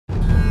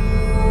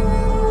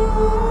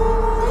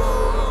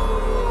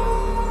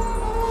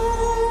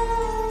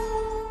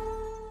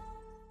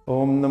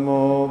Om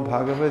Namo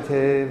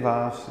Bhagavate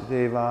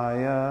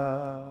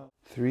Vasudevaya.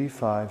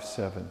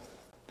 357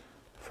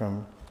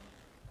 from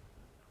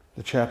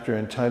the chapter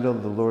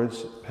entitled The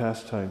Lord's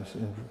Pastimes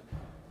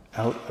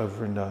Out of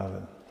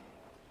Vrindavan.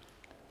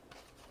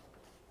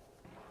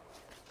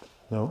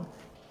 No?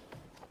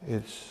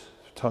 It's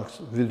talks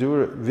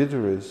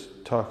Vidura's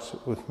talks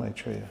with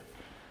Maitreya.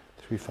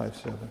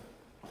 357.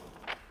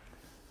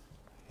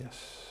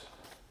 Yes.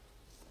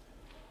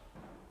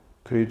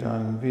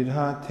 Kridan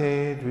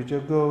vidhate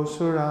dvijago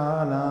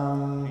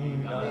suranam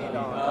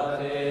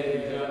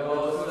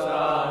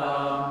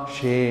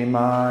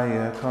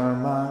Shemaya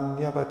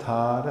karmanya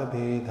vatara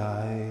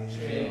bedai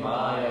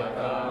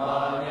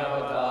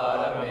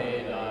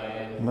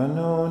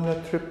Mano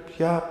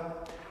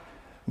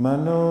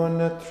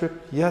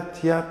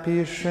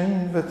natripyatyapi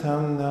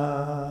shrinvatamna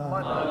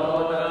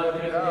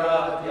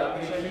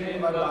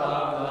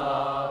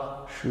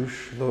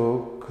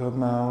Shushloka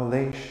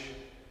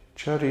maulesh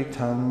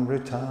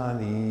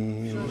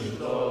Charitamritani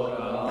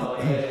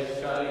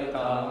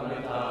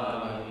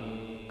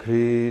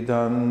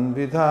Kridan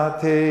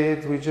vidhate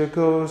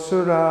dvijago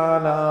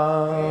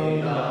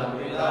suranam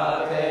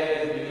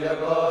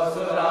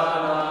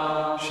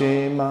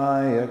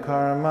Shemaya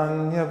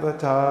karmanya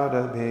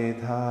vatara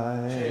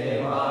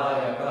bedhai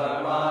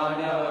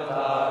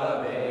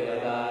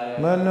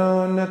Mano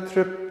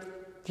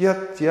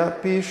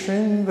natripyatyapi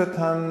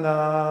shrinvatamna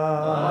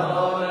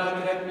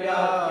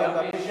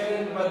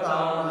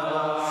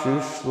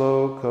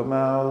Shushloka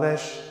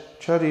maulesh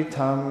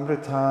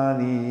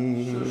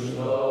charitamritani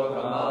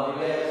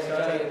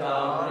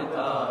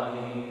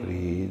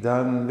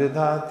Vridan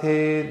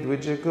vidhate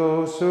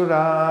dvijago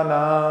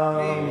suranam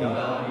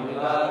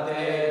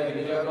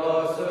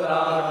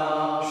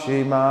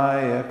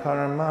Shemaya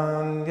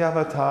karmanya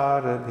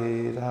vatara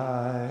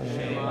bedhai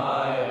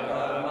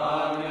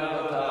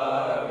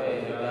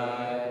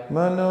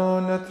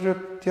Mano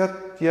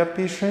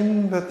natripyatyapi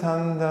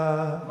shrinvatanda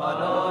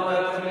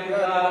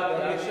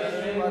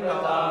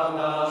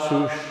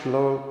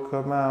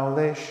Sushloka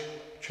maulesh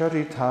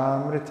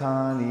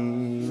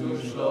charitamritani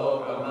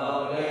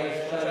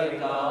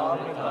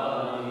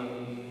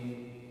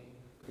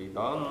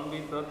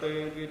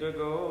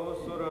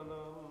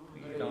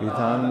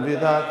Vidhan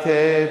vidhate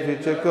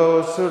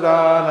dvijago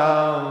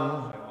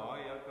suranam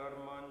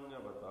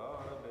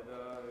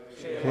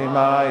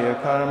Himaya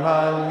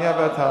karmanya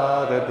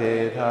vatara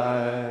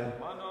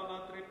bedhai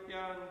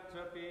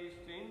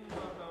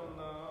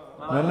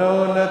Mano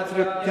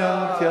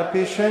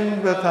natripyantyapi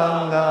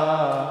shrinvatamna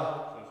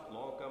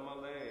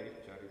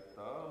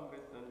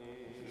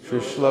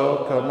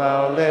Shushloka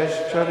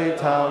maulesh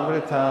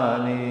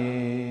charitamritani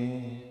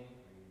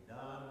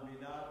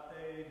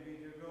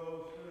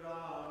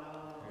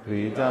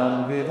Vridan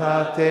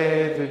vidhate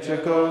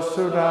dvijago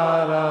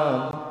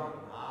suranam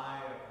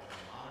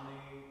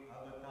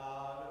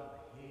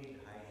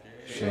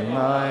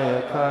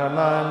Shemaya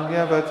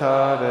karmanya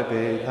vatara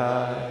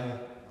bedhai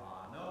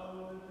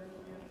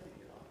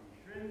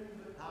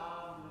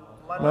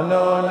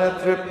Mano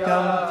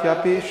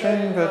natripyantyapi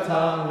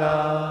shrinvatamna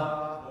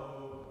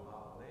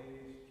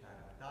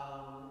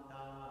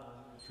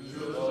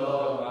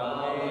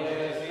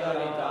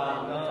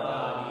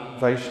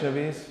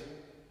Vaishnavis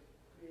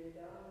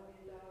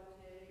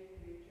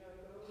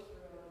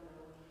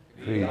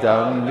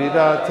Vridan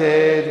vidhate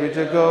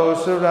dvijago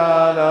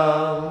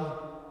suranam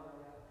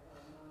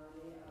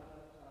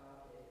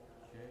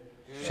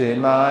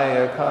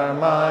Shemaya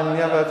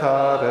karmanya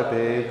vatara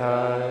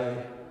bedhai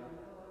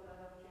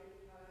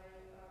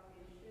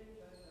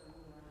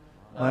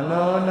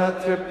Mano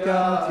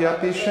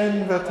natripyantyapi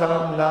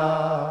shrinvatamna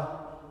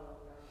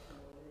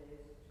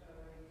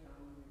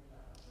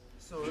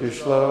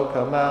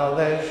Shushloka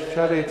maulesh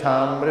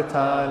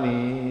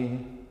charitamritani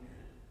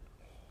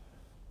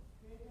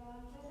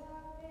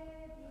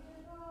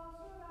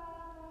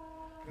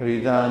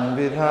Vridan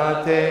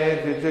vidhate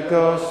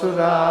dvijago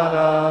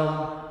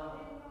suranam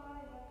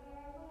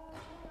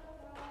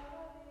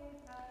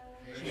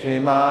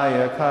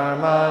Shemaya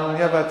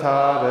karmanya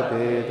vatara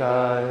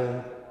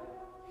bedhai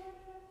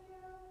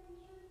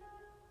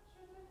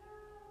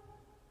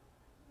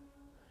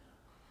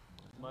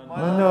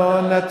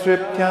Mano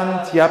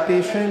natripyantyapi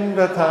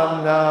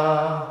shrinvatamna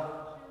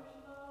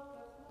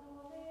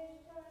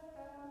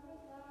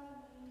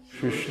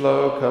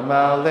Shushloka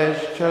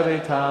maulesh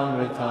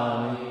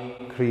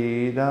charitamritani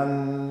Kridan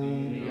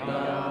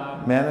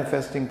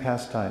manifesting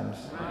pastimes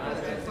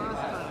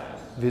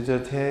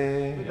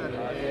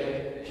Vidhate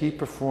he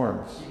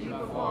performs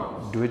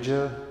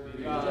Dvija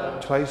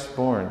twice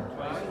born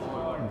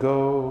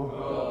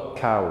Go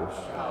cows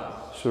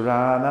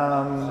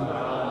Suranam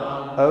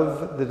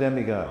of the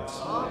demigods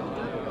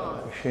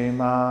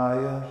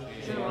Shemaya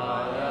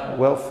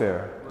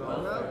welfare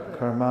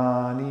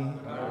Karmani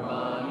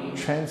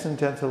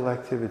transcendental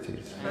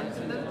activities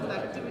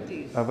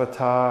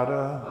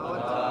Avatara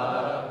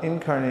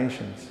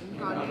incarnations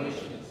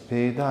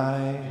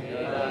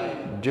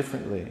Vedai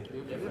differently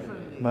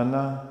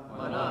Mana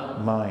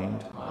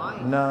mind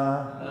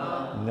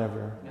Na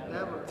never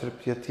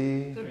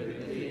Tripyati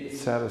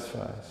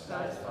satisfies.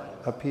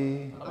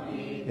 Api,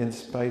 in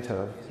spite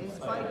of.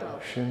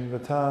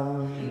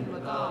 Shinvatam,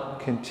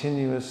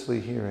 continuously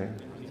hearing.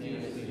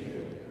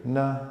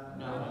 Na,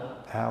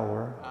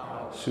 our.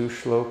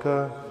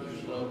 Sushloka,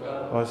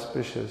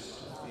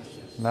 auspicious.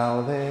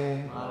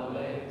 Malde,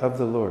 of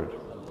the Lord.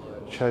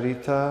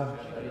 Charita,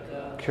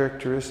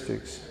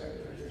 characteristics.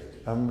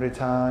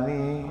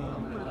 Amritani,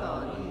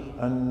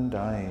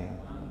 undying.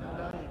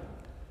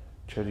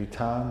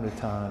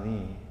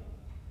 Charitamritani.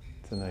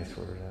 It's a nice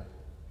word, huh?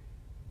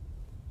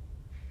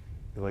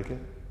 You like it?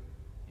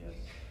 Yes.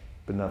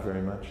 But not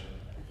very much?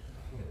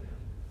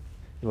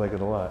 You like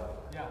it a lot?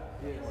 Yeah.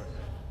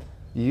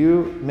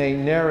 You may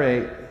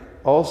narrate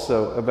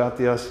also about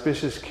the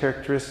auspicious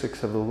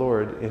characteristics of the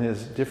Lord in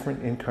his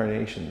different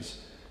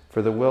incarnations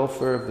for the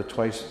welfare of the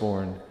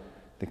twice-born,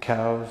 the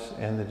cows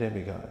and the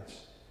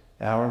demigods.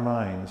 Our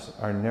minds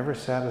are never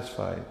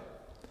satisfied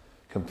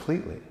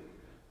completely,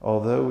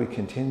 although we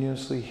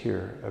continuously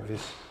hear of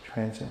his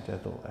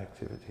transcendental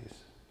activities.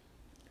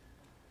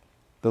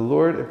 The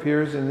Lord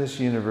appears in this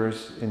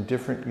universe in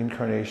different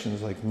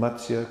incarnations like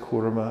Matsya,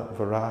 Kurama,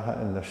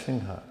 Varaha, and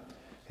Nrsimha,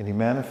 and he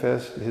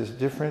manifests his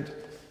different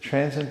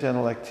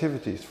transcendental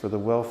activities for the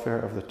welfare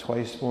of the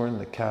twice-born,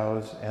 the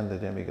cows, and the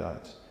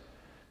demigods.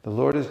 The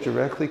Lord is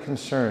directly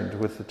concerned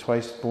with the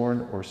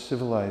twice-born or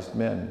civilized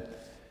men.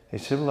 A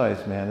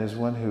civilized man is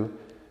one who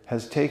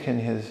has taken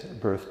his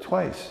birth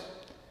twice.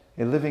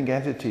 A living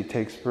entity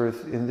takes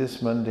birth in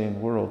this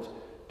mundane world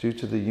due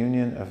to the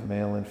union of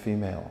male and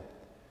female.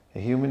 A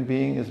human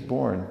being is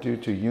born due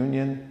to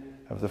union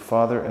of the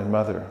father and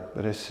mother,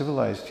 but a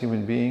civilized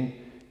human being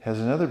has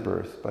another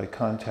birth by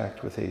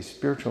contact with a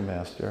spiritual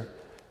master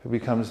who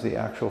becomes the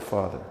actual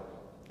father.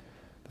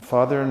 The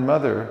father and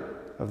mother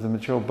of the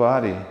material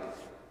body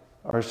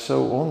are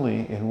so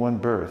only in one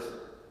birth,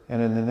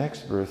 and in the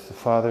next birth the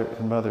father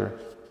and mother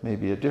may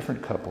be a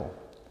different couple.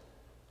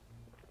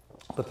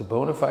 But the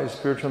bona fide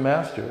spiritual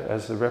master,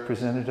 as the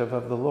representative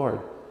of the Lord,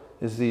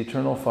 is the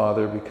eternal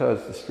Father,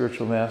 because the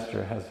spiritual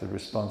master has the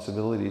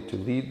responsibility to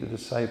lead the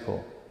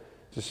disciple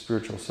to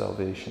spiritual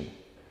salvation,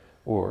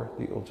 or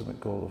the ultimate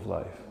goal of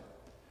life.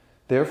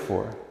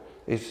 Therefore,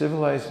 a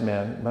civilized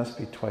man must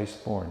be twice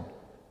born,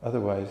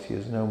 otherwise he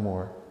is no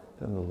more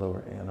than the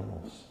lower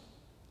animals.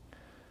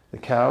 The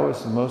cow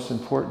is the most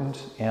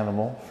important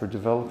animal for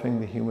developing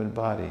the human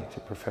body to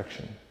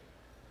perfection.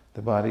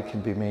 The body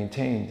can be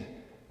maintained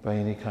by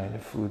any kind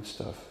of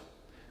foodstuff.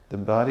 The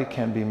body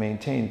can be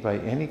maintained by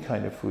any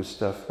kind of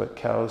foodstuff, but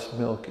cow's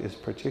milk is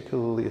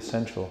particularly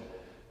essential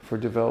for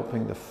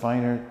developing the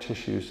finer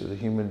tissues of the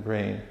human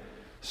brain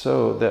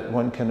so that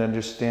one can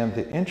understand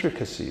the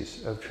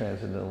intricacies of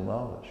transcendental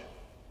knowledge.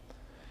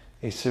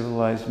 A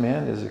civilized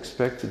man is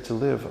expected to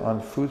live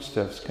on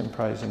foodstuffs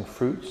comprising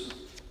fruits,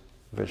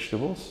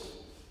 vegetables,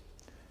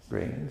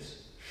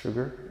 grains,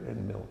 sugar,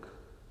 and milk.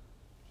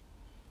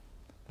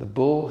 The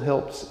bull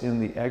helps in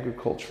the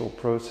agricultural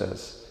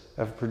process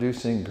of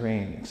producing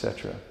grain,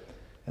 etc.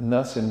 And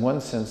thus, in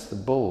one sense, the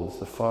bull is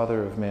the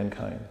father of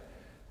mankind,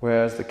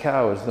 whereas the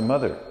cow is the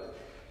mother,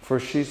 for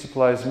she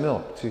supplies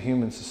milk to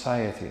human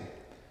society.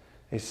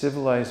 A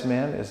civilized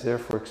man is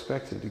therefore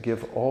expected to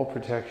give all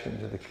protection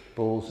to the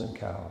bulls and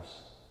cows.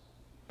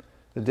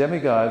 The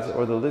demigods,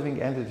 or the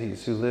living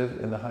entities who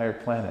live in the higher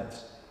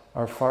planets,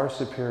 are far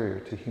superior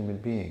to human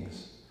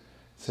beings.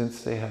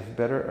 Since they have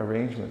better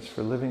arrangements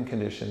for living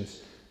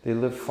conditions, they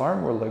live far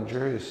more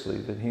luxuriously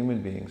than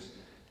human beings,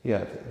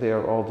 yet they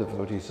are all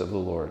devotees of the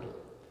Lord.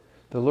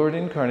 The Lord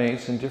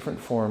incarnates in different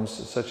forms,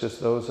 such as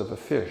those of a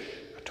fish,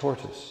 a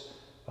tortoise,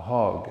 a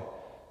hog,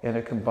 and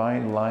a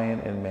combined lion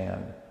and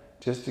man,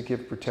 just to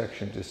give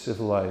protection to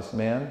civilized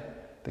man,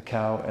 the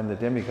cow, and the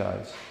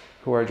demigods,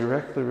 who are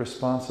directly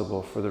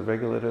responsible for the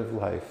regulative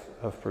life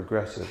of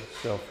progressive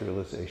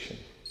self-realization.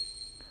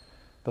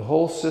 The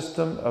whole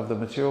system of the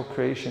material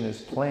creation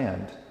is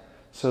planned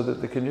so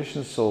that the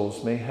conditioned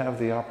souls may have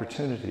the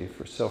opportunity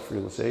for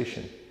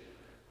self-realization.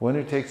 One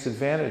who takes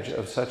advantage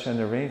of such an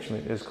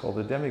arrangement is called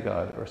a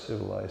demigod or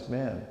civilized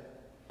man.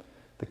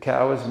 The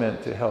cow is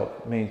meant to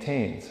help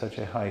maintain such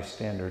a high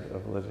standard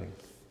of living.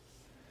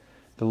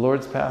 The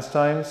Lord's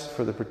pastimes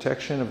for the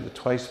protection of the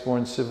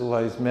twice-born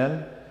civilized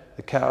men,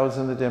 the cows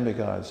and the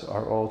demigods,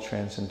 are all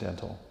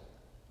transcendental.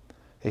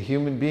 A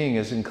human being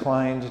is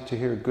inclined to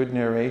hear good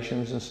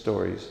narrations and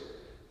stories,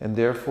 and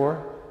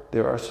therefore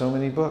there are so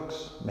many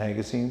books,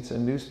 magazines,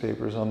 and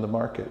newspapers on the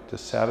market to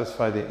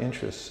satisfy the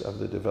interests of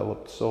the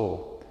developed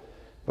soul.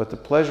 But the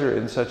pleasure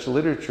in such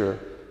literature,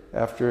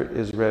 after it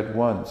is read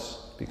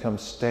once,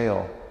 becomes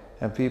stale,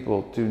 and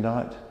people do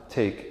not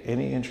take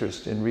any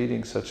interest in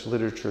reading such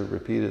literature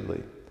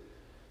repeatedly.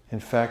 In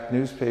fact,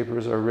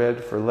 newspapers are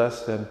read for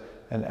less than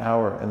an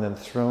hour and then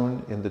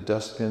thrown in the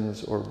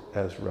dustbins or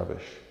as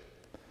rubbish.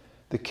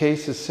 The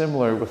case is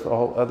similar with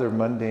all other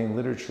mundane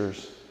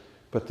literatures,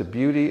 but the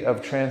beauty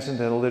of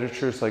transcendental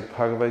literatures like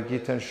Bhagavad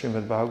Gita and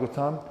Srimad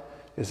Bhagavatam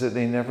is that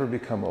they never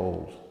become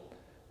old.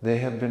 They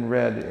have been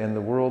read in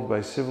the world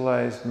by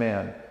civilized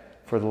man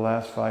for the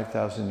last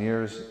 5,000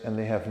 years, and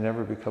they have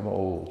never become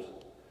old.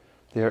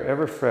 They are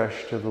ever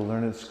fresh to the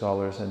learned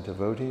scholars and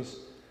devotees,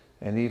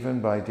 and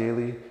even by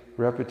daily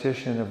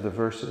repetition of the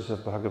verses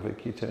of Bhagavad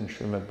Gita and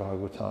Srimad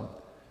Bhagavatam,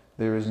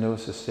 there is no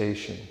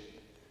cessation.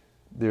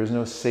 There is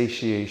no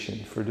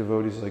satiation for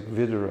devotees like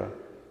Vidura.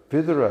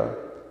 Vidura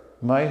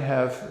might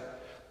have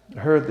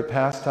heard the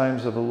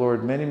pastimes of the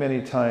Lord many,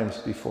 many times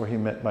before he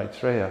met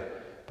Maitreya,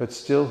 but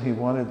still he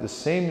wanted the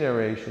same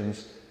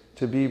narrations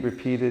to be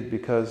repeated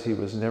because he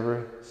was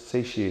never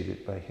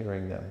satiated by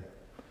hearing them.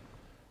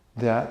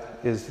 That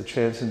is the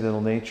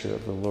transcendental nature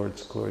of the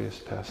Lord's glorious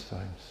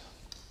pastimes.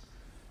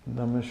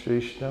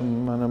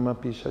 Namashrishtam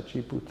manamapi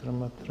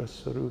shachiputram atra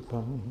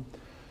sarupam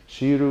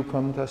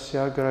shirupam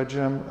tasya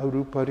grajam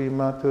arupari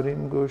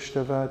maturim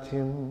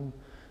goshtavatim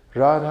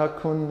radha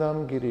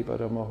kundam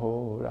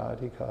girivaramaho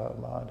radhika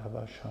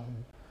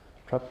madhavasham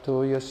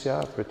prapto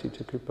yasya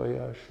pratita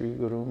kripaya shri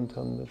gurum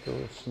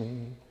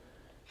tandatosmi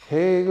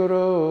He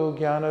Guru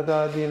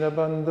Jnanadadina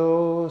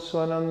Bandho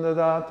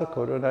Swanandadata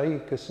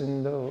Korunaika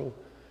Sindho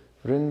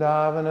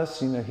Vrindavana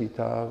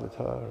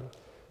Sinahitavatar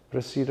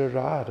Prasida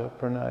Radha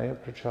Pranaya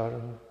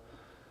Prachara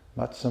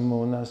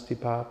Matsamo Nasti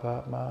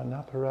Papa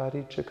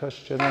Manaparadi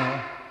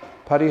Chakaschana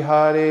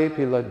Parihare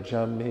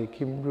Pilajjam Me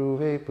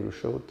Kimbruve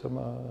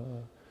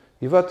Purushottama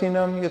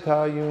Yuvatinam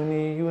Yata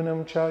Yuni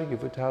Yunam Cha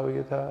Yuvatau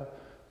Yata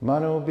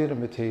Mano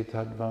Biramate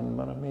Tadvan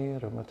Maname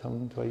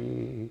Ramatam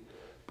Tvayi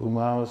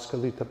Bhumaus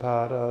Kalita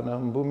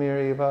Paranam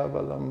Bhumiriva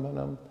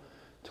Valambanam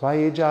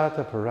Tvayi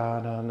Jata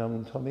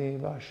Paranam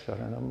Tvameva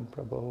Sharanam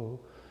Prabho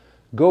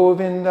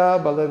Govinda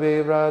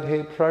Balave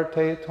Radhe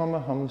Prarte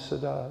Tomaham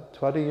Sada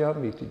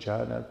Twadiyam Iti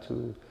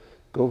Janatu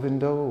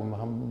Govindo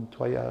Maham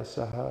Tvaya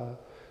Saha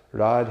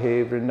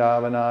Radhe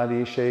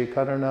Vrindavanadi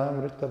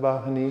Shekaranam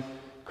Ritavahani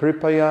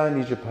Kripaya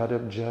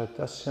Nijapadabja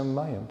Tasyam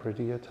Mayam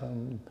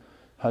Pradiyatam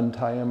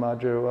Hantaya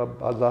Madhura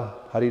Bala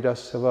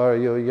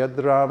Haridasavaryo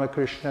Yadrama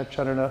Krishna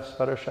Charana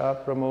Sparasha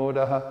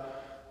Pramodaha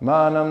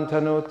Manam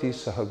Tanoti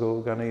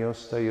Sahago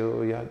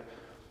Ganayostayo Yad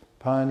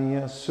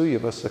Paniya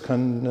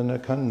Suyavasakandana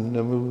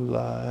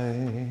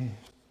Kandamulai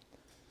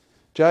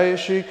Jaya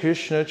Shri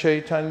Krishna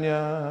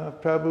Chaitanya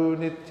Prabhu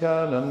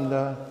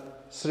Nityananda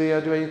Sri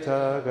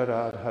Advaita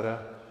Gadadhara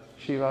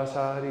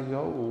Shivasari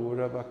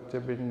Gaura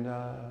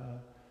Bhaktabrinda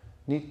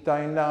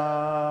Nitai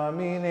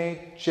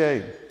Namine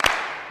Jai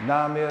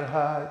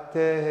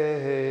Namirhate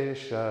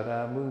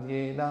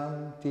Sharamuni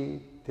Nanti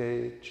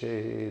Te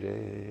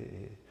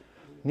Chere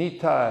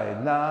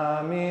Nitai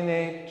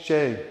Namine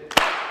Che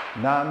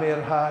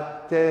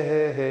Namirhate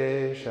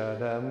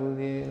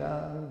Sharamuni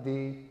Nanti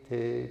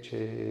Te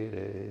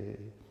Chere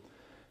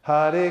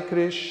Hare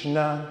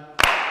Krishna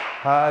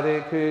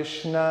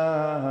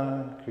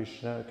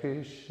Krishna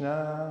Krishna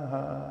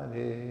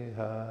Hare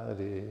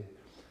Hare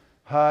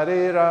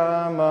Hare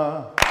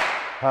Rama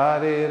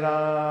Hare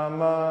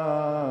Rama,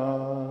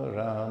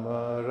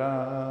 Rama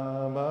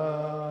Rama,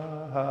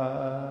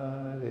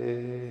 Hare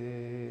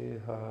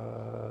Hare.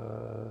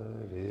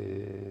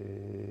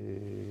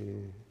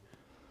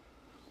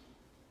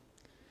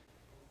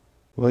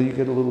 Well, you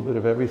get a little bit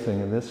of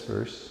everything in this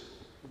verse.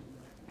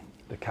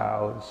 The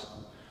cows,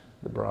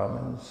 the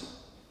Brahmins,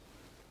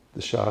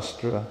 the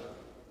Shastra,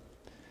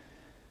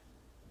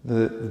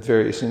 the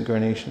various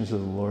incarnations of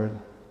the Lord.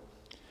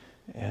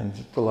 And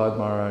Prahlad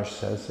Maharaj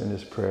says in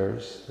his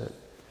prayers that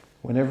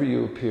whenever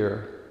you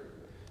appear,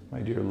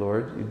 my dear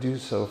Lord, you do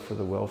so for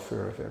the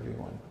welfare of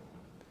everyone.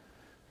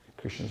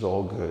 Krishna's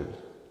all good.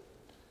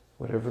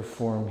 Whatever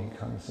form he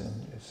comes in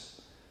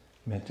is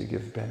meant to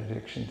give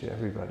benediction to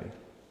everybody.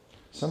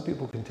 Some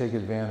people can take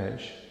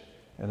advantage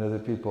and other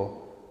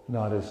people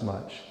not as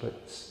much,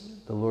 but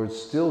the Lord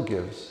still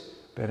gives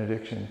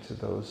benediction to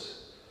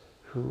those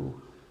who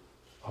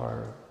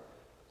are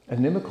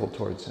inimical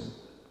towards him.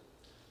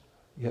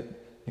 Yet,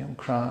 yam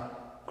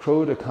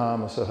krodha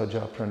kama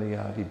sahaja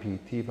pranayadi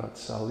bhiti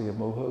vatsalya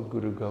moha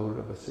guru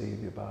gaurava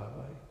sevya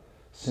bhavai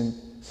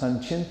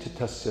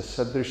sancintitasya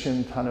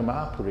sadrishim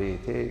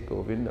tanamapurete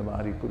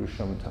govindamari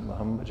purusham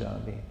tamaham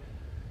bhajami.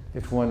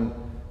 If one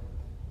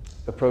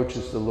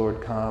approaches the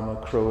Lord kama,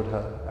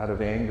 krodha, out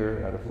of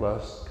anger, out of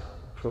lust,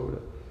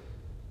 krodha,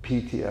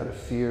 piti, out of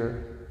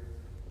fear,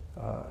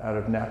 out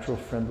of natural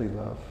friendly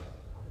love,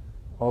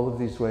 all of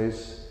these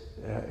ways,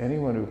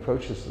 anyone who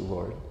approaches the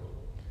Lord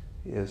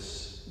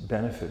is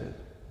benefited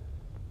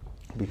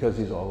because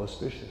he's all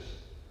auspicious.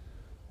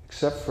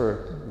 Except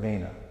for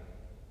Vena.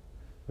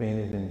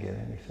 Vena didn't get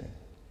anything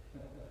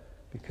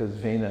because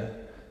Vena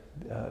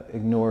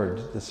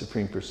ignored the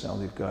Supreme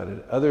Personality of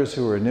Godhead. Others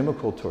who were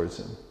inimical towards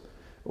him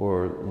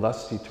or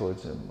lusty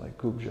towards him, like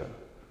Kubja,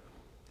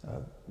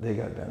 they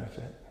got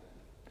benefit.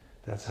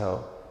 That's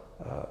how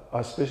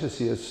auspicious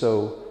he is.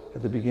 So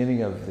at the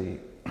beginning of the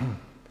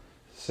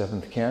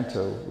 7th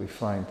canto, we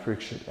find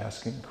Parikshit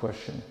asking a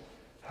question.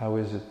 How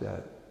is it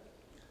that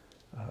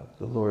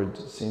the Lord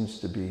seems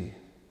to be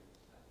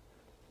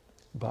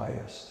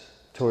biased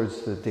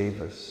towards the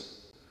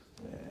Devas?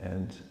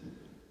 And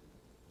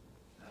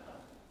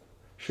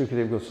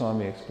Shukadeva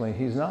Goswami explained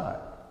he's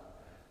not.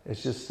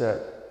 It's just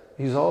that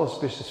he's all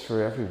auspicious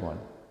for everyone.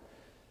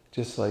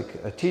 Just like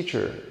a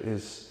teacher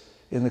is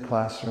in the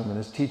classroom and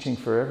is teaching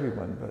for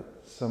everyone,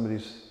 but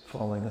somebody's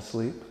falling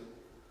asleep.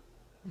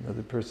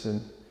 Another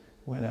person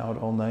went out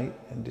all night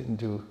and didn't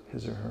do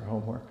his or her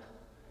homework.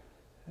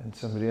 And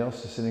somebody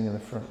else is sitting in the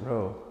front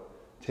row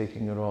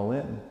taking it all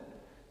in.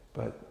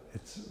 But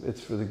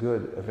it's for the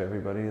good of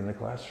everybody in the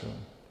classroom.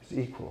 It's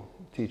equal.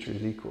 The teacher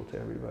is equal to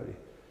everybody.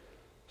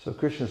 So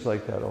Krishna's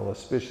like that, all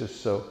auspicious.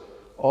 So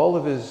all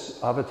of his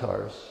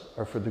avatars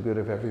are for the good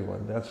of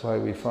everyone. That's why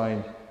we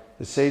find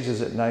the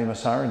sages at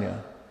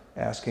Naimasaranya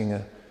asking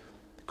a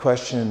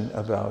question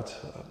about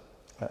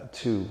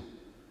to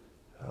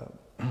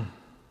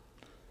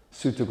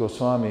Sutta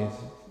Goswami,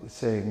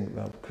 saying,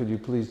 could you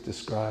please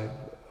describe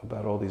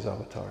about all these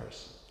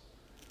avatars?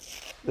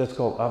 That's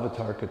called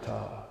Avatar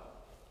Katha.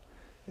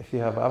 If you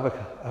have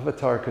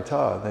Avatar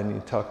Katha, then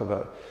you talk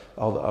about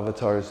all the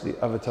avatars. The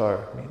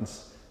avatar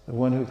means the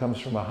one who comes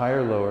from a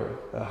higher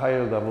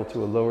level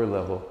to a lower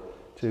level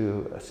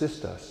to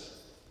assist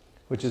us,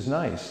 which is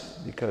nice,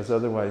 because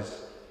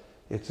otherwise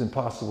it's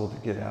impossible to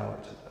get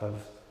out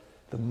of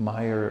the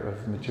mire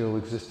of material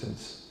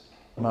existence.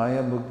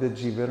 Maya mugda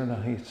jivera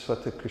nahi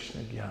swata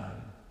Krishna gyan.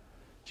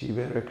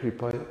 Jivera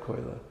kripaya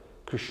koila.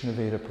 Krishna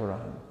Veda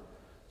Puran.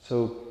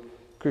 So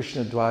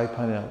Krishna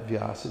Dvaipana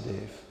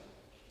Vyasadeva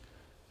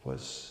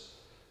was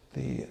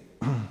the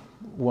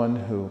one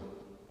who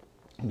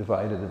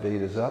divided the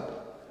Vedas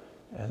up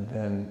and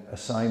then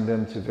assigned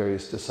them to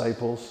various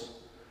disciples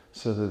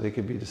so that they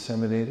could be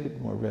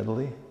disseminated more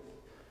readily.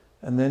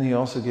 And then he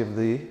also gave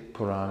the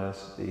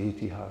Puranas, the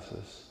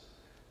Itihasas,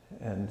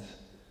 and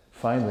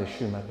finally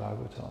Srimad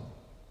Bhagavatam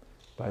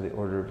by the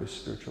order of his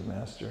spiritual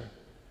master.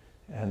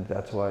 And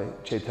that's why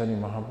Chaitanya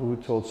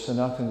Mahaprabhu told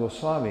Sanatana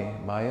Goswami,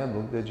 Maya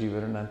Mugda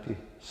Jivarananti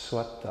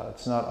Swata.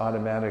 It's not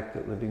automatic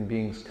that living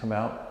beings come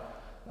out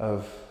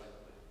of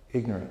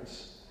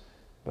ignorance.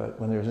 But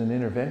when there's an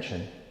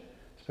intervention,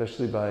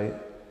 especially by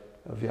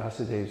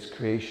Vyasadev's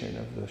creation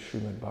of the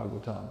Srimad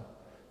Bhagavatam,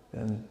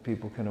 then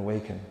people can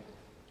awaken.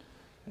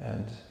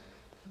 And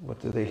what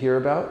do they hear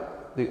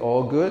about? The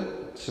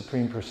all-good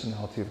Supreme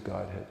Personality of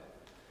Godhead.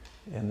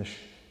 And the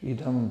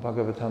Idam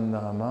Bhagavatam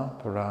Nama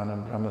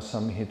Puranam Brahma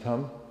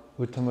Samhitam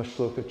Uttama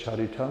Shloka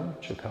Charitam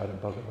Chakara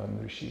Bhagavan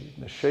Rishi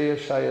Nashaya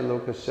Shaya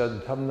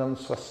Lokasya Dhamnam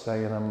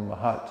Swastayanam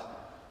Mahat.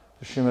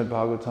 The Srimad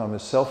Bhagavatam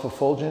is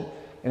self-effulgent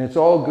and it's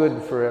all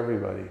good for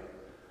everybody.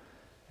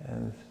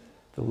 And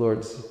the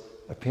Lord's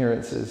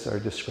appearances are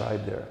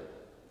described there.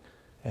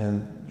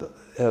 And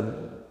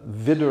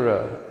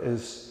Vidura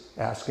is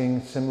asking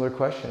a similar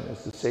question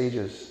as the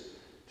sages.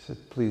 He said,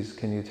 please,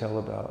 can you tell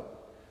about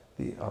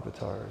the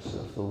avatars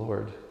of the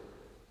Lord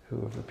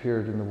who have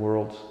appeared in the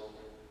world?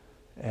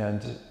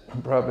 And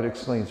Prabhupada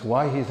explains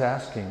why he's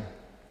asking.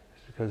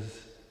 It's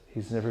because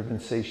he's never been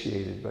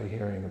satiated by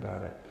hearing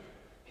about it.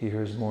 He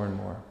hears more and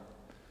more.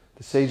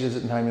 The sages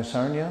at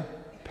Naimisaranya,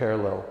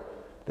 parallel.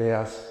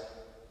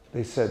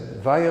 They said,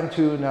 Vayam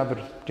tu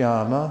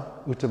navrtyama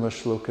uttama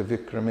shloka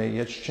vikrame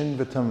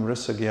yachchinvatam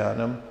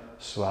rasagyanam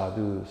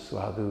swadu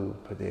swadu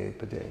pade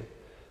pade.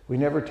 We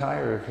never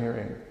tire of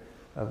hearing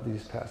of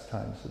these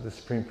pastimes of the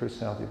Supreme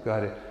Personality of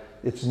Godhead.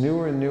 It's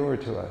newer and newer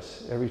to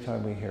us every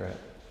time we hear it.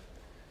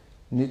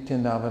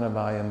 Nitya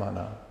Navanamaya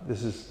Mana.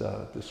 This is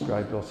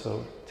described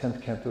also,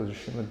 10th canto of the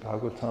Srimad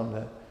Bhagavatam,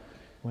 that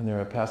when there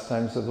are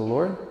pastimes of the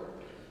Lord,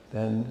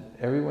 then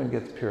everyone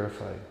gets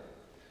purified.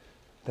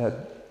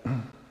 That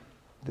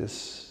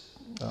this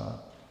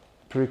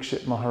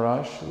Parikshit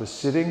Maharaj was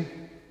sitting,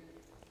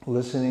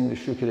 listening to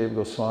Shukadeva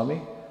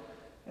Goswami,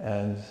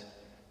 and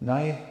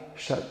Nai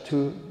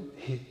Shati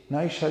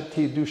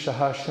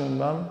Dushaha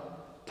Shunmam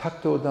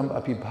Taktodam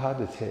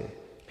Apibhadate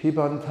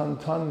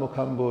Pibantam Tan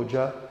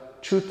Mukamboja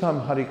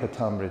Chutam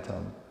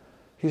Harikatamritam.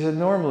 He said,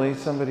 normally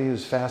somebody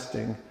who's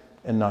fasting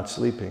and not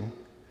sleeping,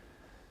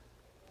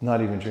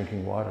 not even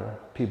drinking water,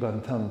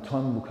 Pibantam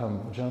Tan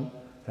Mukambojam,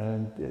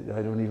 and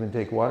I don't even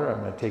take water,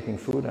 I'm not taking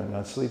food, I'm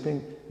not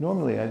sleeping,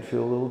 normally I'd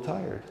feel a little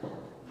tired.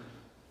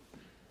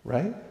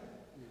 Right?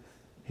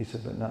 He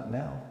said, but not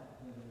now.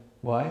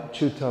 Why?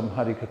 Chutam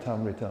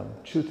harikatamritam.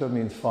 Chuta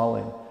means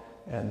falling,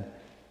 and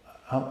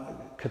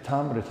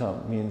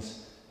katamritam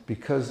means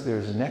because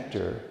there's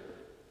nectar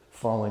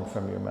falling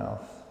from your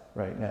mouth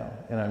right now,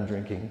 and I'm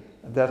drinking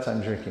that.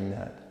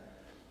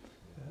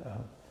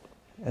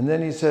 And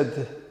then he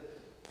said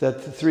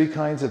that the three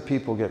kinds of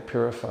people get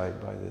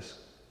purified by this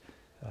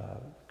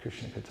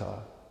Krishna Katha.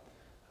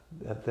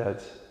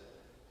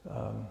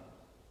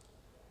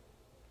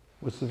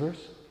 What's the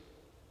verse?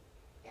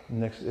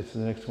 It's the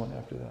next one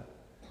after that.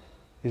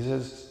 He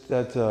says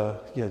that,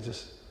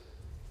 just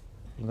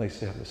nice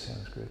to have the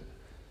Sanskrit.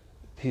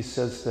 He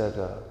says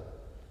that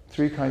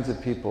three kinds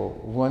of people.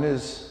 One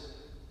is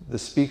the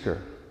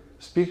speaker.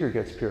 The speaker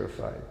gets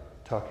purified,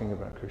 talking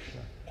about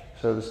Krishna.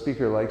 So the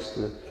speaker likes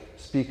to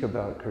speak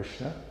about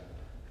Krishna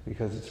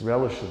because it's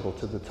relishable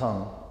to the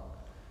tongue.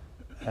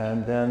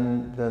 And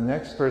then the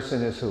next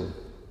person is who?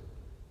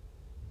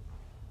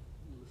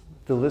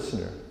 The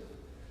listener.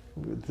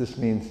 This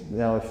means,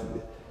 now if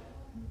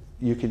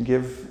you can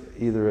give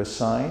either a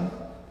sign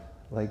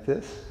like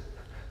this,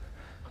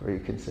 or you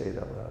can say it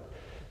out loud.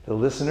 The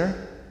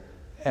listener,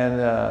 and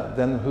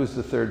then who's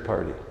the third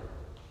party?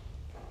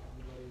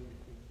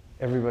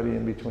 Everybody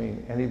in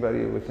between.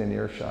 Anybody within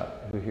earshot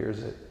who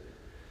hears it,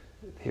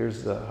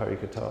 hears the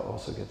Harikatha,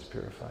 also gets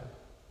purified.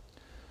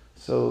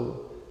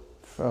 So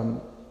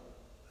from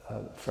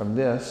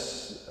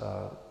this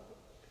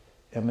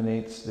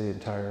emanates the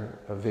entire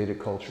Vedic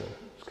culture.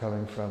 It's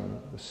coming from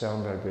the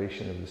sound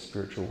vibration of the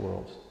spiritual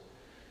world.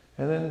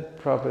 And then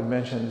Prabhupada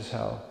mentions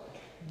how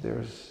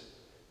there's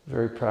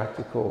very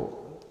practical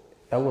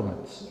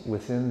elements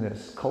within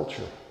this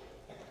culture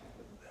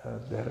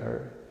that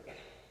are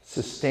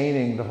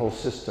sustaining the whole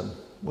system.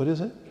 What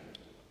is it? It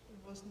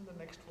wasn't the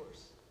next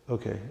verse.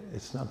 Okay,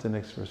 it's not the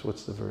next verse.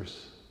 What's the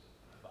verse?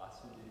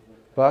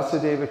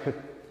 Vasudeva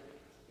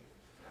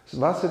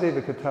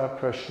Kata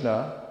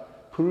Prashna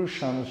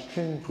Purusham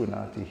Strin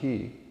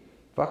Punatihi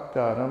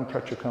Vaktaram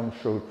Prachakam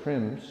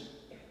Shrotrims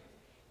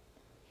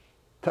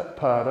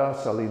Tatpara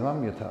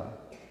Salilamyata.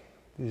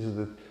 These are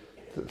the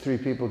three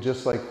people,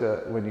 just like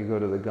when you go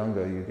to the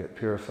Ganga, you get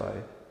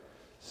purified.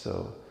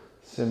 So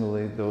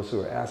similarly, those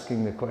who are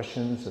asking the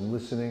questions and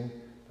listening,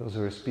 those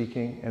who are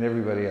speaking, and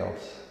everybody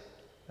else,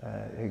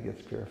 it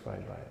gets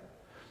purified by it.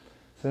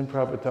 So then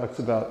Prabhupada talks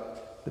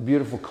about the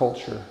beautiful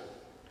culture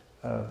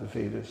of the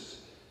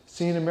Vedas.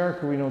 See, in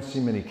America, we don't see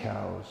many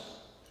cows.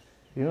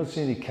 You don't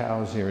see any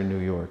cows here in New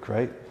York,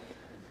 right?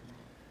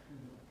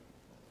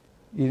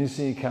 You didn't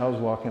see any cows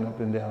walking up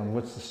and down.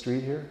 What's the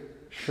street here?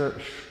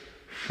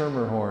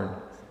 Schermerhorn.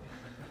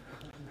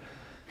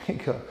 You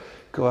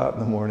go out in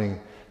the morning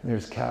and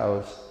there's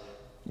cows,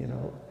 you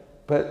know.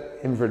 But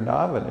in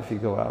Vrindavan, if you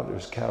go out,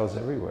 there's cows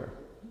everywhere.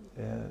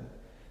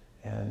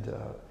 And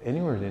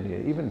anywhere in India,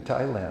 even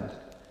Thailand.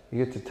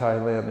 You get to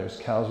Thailand, there's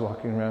cows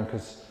walking around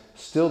because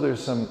still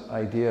there's some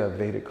idea of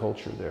Vedic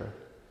culture there.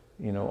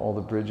 You know, all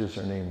the bridges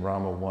are named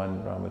Rama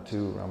 1, Rama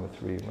 2, Rama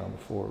 3, Rama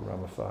 4,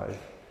 Rama 5.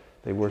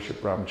 They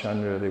worship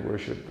Ramchandra, they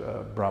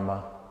worship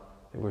Brahma,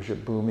 they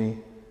worship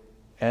Bhumi,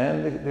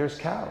 and there's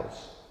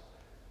cows.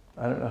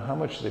 I don't know how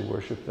much they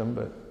worship them,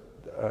 but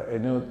I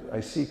know I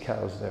see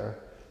cows there.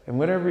 And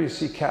whenever you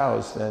see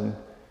cows, then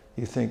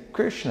you think,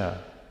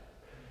 Krishna.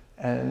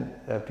 And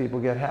people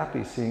get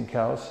happy seeing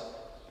cows.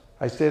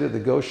 I stayed at the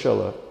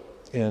Goshala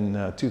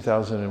in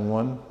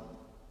 2001,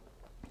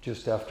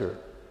 just after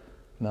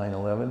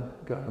 9/11.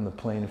 Got on the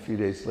plane a few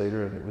days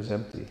later and it was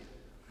empty.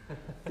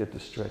 Get to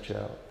stretch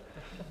out.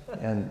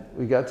 And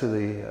we got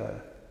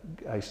to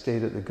I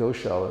stayed at the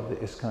Goshala, the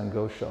ISKCON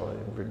Goshala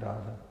in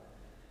Vrindavan.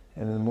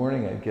 And in the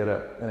morning I'd get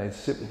up and I'd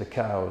sit with the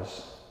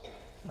cows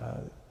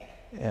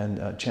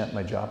and chant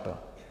my japa.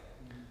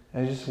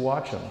 And I'd just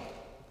watch them.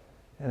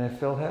 And I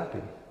felt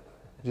happy,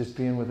 just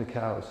being with the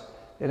cows.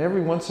 And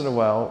every once in a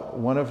while,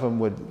 one of them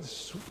would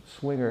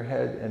swing her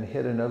head and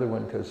hit another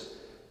one because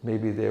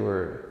maybe they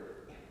were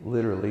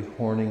literally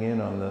horning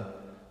in on the,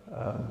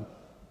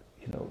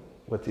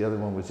 what the other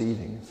one was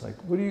eating. It's like,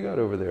 what do you got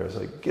over there? It's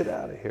like, get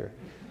out of here.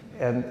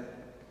 And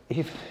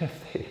even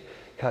if they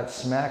got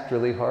smacked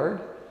really hard,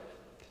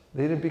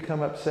 they didn't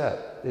become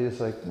upset. They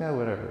just like, no,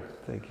 whatever,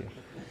 thank you.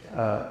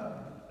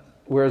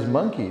 Whereas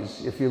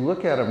monkeys, if you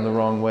look at them the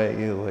wrong way,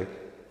 you're like,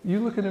 you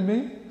looking at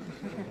me?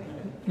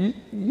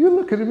 You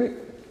looking at me?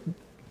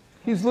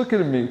 He's looking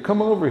at me.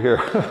 Come over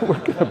here. We're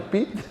going to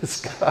beat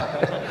this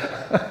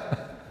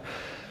guy.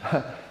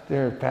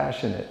 They're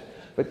passionate.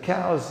 But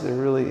cows, they're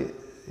really,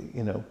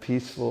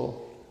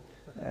 peaceful.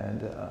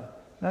 And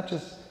not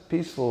just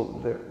peaceful,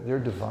 they're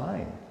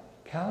divine.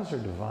 Cows are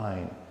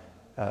divine.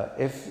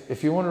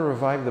 If you want to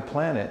revive the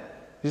planet,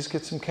 just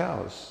get some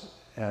cows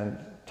and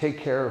take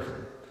care of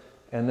them.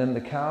 And then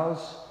the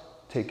cows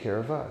take care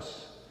of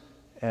us.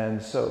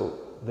 And so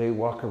they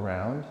walk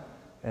around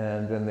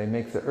and then they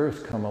make the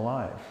earth come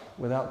alive.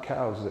 Without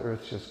cows, the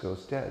earth just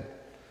goes dead.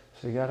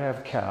 So you got to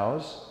have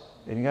cows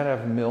and you got to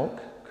have milk,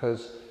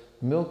 because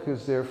milk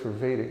is there for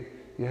Vedic.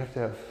 You have to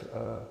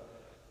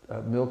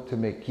have milk to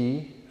make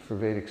ghee for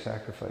Vedic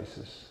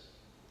sacrifices.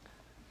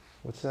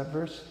 What's that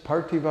verse?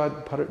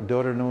 Partivad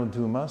dorano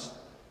dumas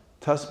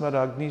tasmad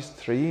agnis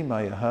trayi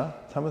mayaha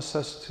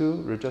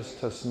tamasastu rajas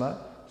tasmat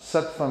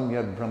sattvam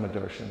yad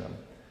brahmadarshanam.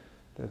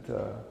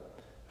 That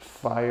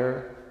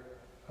fire,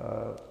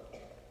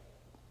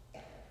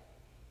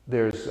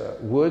 there's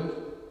wood,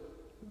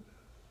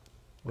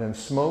 then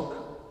smoke,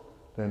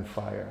 then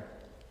fire.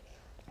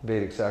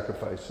 Vedic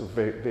sacrifice. So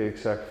Vedic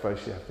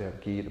sacrifice, you have to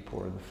have ghee to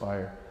pour in the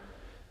fire.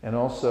 And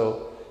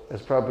also,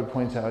 as Prabhupada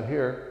points out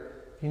here,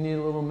 you need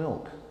a little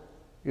milk.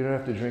 You don't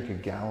have to drink a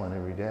gallon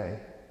every day,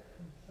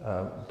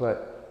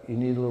 but you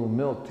need a little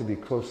milk to be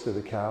close to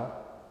the cow,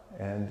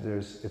 and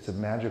it's a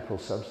magical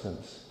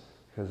substance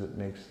because it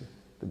makes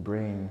the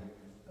brain,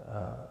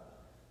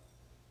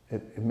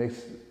 it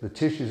makes the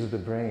tissues of the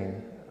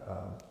brain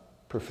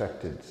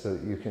perfected so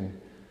that you can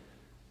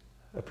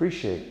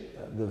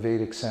appreciate the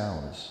Vedic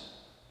sounds.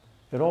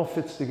 It all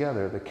fits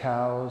together, the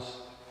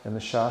cows and the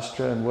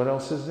Shastra, and what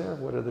else is there?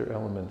 What other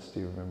elements do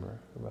you remember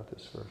about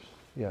this verse?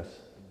 Yes?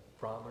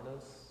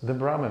 Brahmanas. The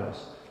Brahmanas.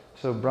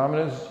 So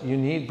Brahmanas, you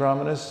need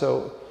Brahmanas,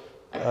 so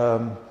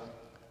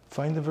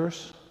find the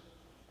verse.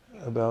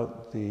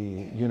 about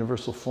the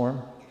universal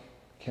form?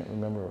 Can't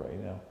remember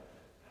right now.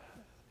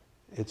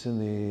 It's in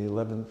the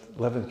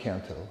 11th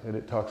canto, and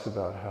it talks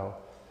about how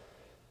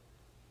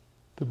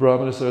the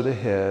Brahmanas are the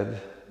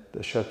head, the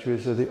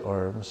Kshatriyas are the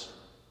arms,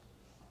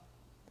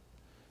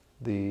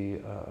 the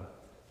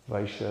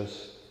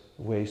Vaishyas,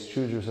 waist,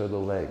 Shudras are the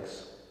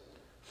legs.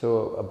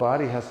 So a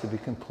body has to be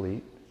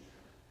complete,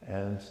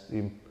 and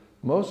the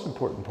most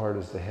important part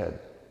is the head,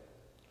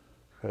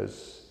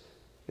 because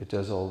it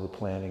does all the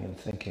planning and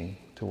thinking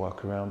to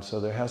walk around. So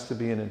there has to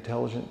be an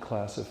intelligent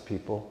class of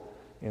people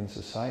in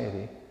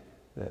society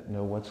that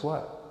know what's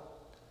what.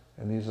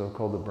 And these are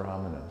called the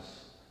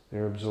Brahmanas.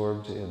 They're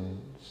absorbed in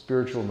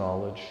spiritual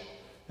knowledge,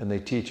 and they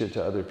teach it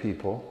to other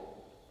people.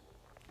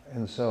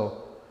 And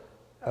so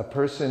a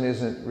person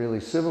isn't really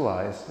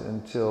civilized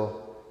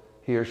until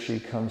he or she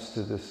comes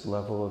to this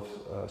level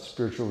of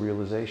spiritual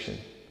realization.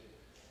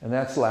 And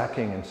that's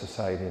lacking in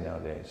society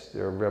nowadays.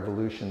 There are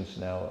revolutions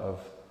now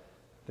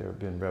there have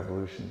been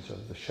revolutions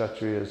of the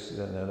Kshatriyas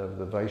and then of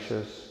the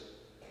Vaishyas.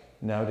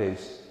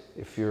 Nowadays,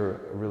 if you're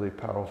a really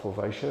powerful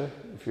Vaishya,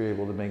 if you're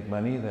able to make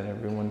money, then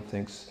everyone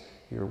thinks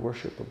you're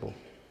worshipable.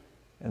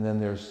 And then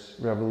there's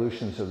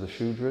revolutions of the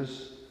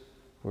Shudras,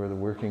 where the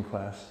working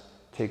class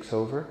takes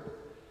over.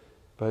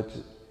 But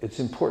it's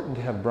important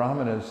to have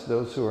Brahmanas,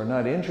 those who are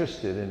not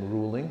interested in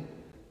ruling,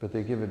 but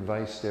they give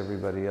advice to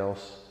everybody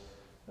else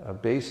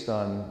based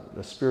on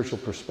the spiritual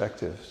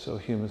perspective, so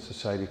human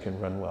society can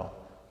run well.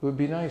 It would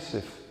be nice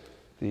if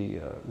the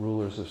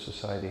rulers of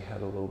society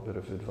had a little bit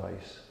of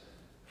advice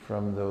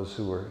from those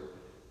who were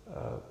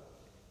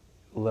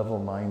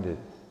level-minded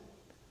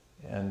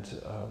and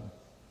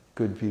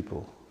good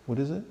people. What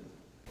is it?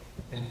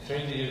 In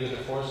Trinity Yuga,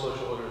 the four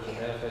social orders were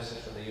manifested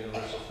from the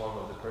universal form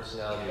of the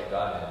personality of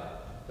Godhead.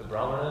 The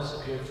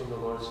Brahmanas appeared from the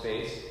Lord's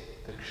face,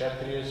 the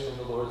Kshatriyas from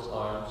the Lord's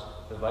arms,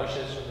 the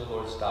Vaishyas from the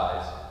Lord's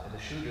thighs, and the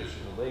Shudras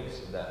from the legs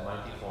of that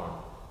mighty form.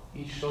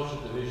 Each social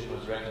division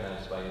was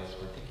recognized by its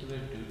particular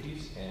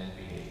duties and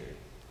behavior.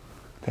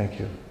 Thank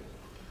you.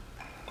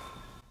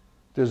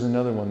 There's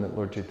another one that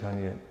Lord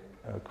Chaitanya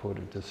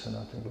quoted to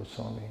Sanatana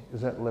Goswami.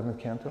 Is that 11th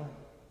canto?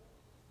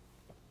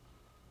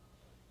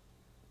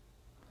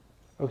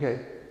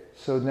 Okay,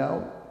 so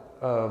now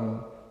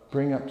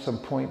bring up some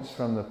points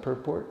from the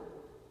purport,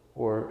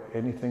 or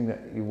anything that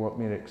you want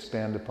me to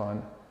expand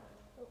upon,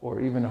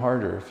 or even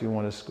harder, if you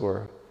want to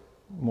score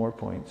more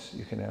points,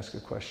 you can ask a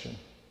question.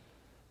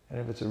 And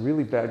if it's a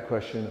really bad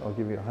question, I'll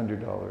give you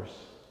 $100.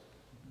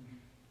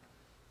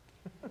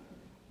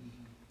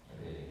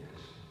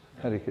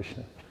 Hare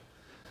Krishna.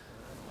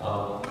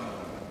 I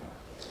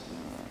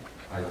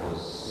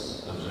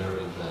was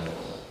observing that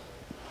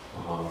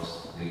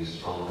amongst the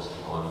strongest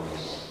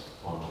economies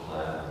on the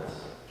planet,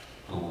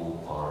 two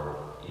are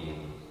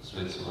in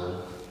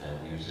Switzerland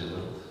and New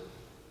Zealand,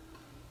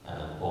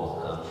 and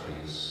both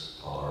countries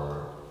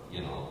are,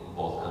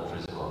 both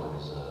countries'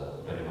 economies are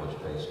very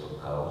much based on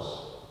cows.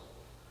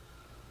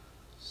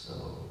 So,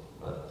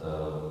 but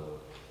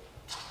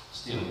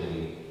still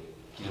they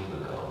kill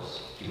the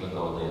cows, even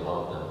though they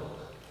love them.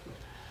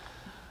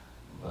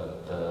 But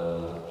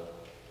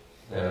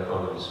their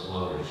economies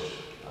flourish.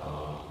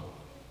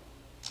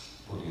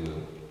 Would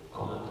you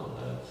comment on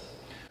that?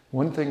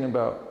 One thing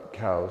about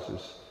cows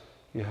is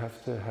you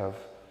have to have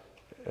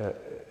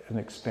an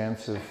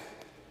expansive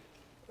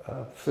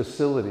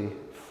facility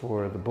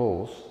for the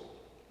bulls,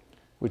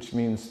 which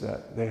means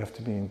that they have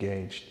to be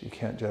engaged. You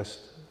can't just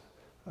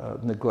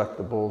neglect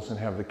the bulls and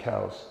have the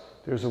cows.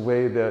 There's a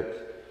way that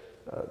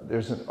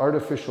there's an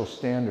artificial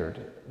standard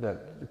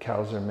that the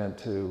cows are meant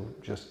to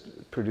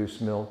just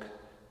produce milk,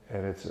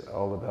 and it's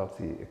all about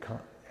the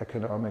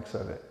economics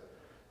of it.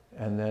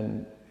 And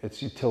then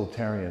it's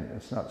utilitarian.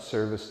 It's not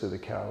service to the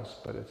cows,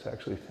 but it's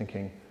actually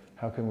thinking,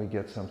 how can we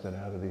get something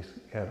out of these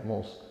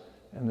animals?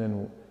 And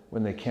then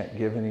when they can't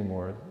give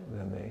anymore,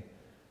 then they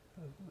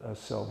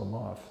sell them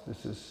off.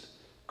 This is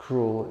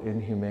cruel,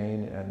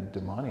 inhumane, and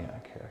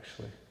demoniac,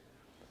 actually.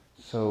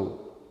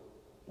 So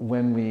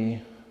when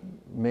we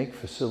make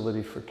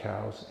facility for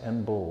cows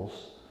and bulls,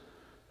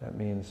 that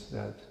means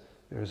that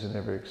there's an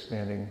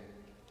ever-expanding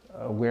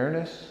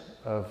awareness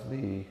of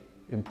the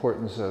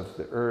importance of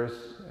the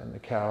earth and the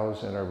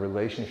cows and our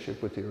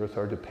relationship with the earth,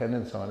 our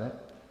dependence on it.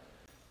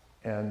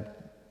 And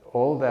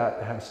all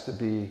that has to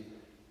be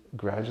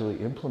gradually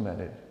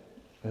implemented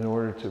in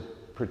order to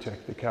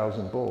protect the cows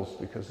and bulls,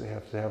 because they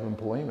have to have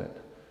employment.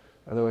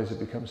 Otherwise it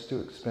becomes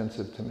too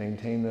expensive to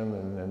maintain them,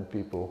 and then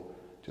people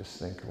just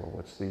think, well,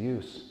 what's the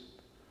use?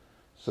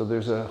 So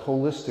there's a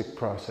holistic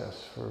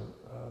process for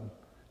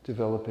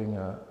developing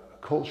a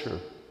culture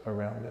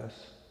around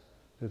this.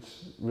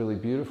 It's really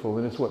beautiful,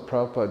 and it's what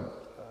Prabhupada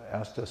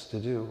asked us to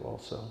do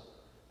also,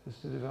 is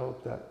to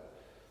develop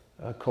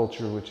that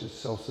culture which is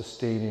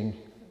self-sustaining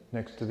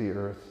next to the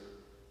earth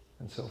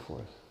and so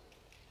forth.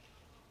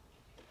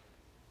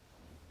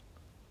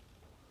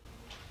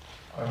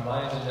 Our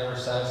minds are never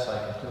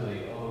satisfied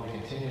completely, although we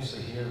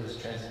continuously hear these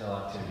transcendental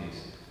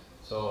activities.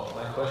 So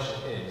my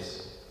question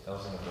is, that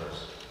was in the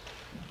verse.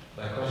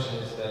 My question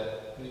is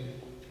that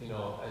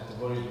as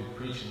devotees we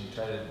preach and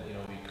try to,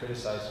 we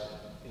criticize,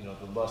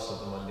 the lust of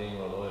the mundane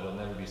world, it'll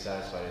never be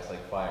satisfied. It's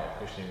like fire.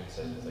 Krishna even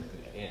says it's like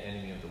the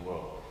enemy of the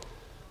world.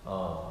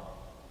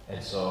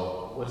 And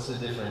so, what's the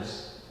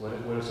difference? What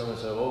if someone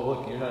says, "Oh,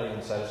 look, you're not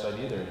even satisfied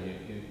either.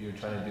 You're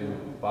trying to do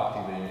bhakti,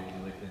 but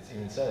like it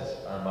even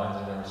says, our minds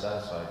are never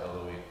satisfied,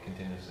 although we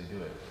continuously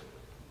do it."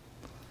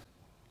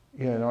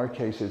 Yeah, in our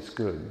case, it's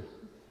good.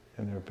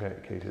 In their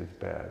case, it's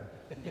bad,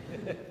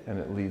 and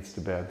it leads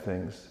to bad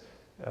things.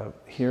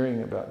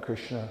 Hearing about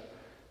Krishna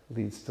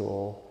leads to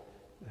all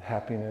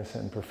happiness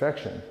and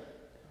perfection.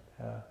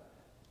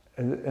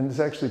 And it's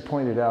actually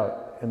pointed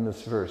out in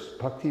this verse,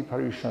 Bhakti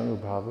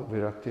parishanubhava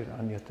viraktir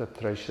anyata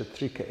traisha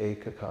trika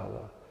eka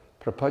kala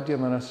prapadya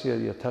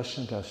manasya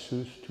yatashanta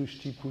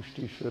tushti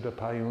pushti shuddha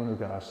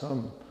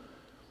payunugasam.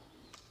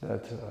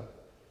 That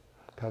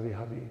Kavi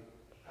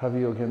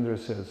Havi Yogendra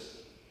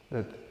says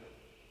that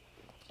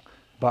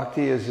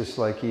bhakti is just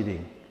like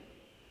eating.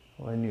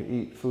 When you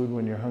eat food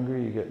when you're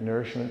hungry, you get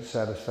nourishment,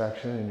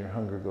 satisfaction, and your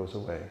hunger goes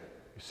away.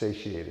 You're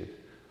satiated.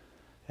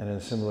 And in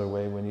a similar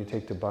way, when you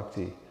take to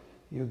bhakti,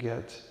 you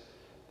get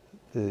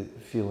the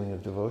feeling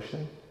of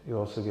devotion. You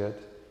also get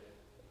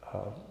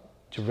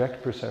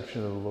direct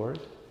perception of the Lord,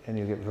 and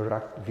you get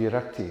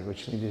virakti,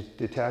 which means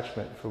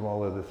detachment from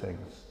all other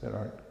things that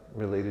aren't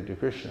related to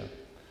Krishna.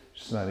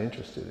 Just not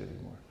interested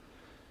anymore.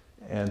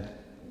 And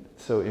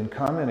so in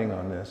commenting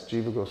on this,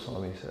 Jiva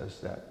Goswami says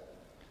that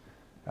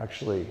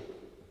actually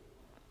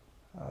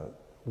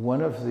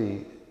one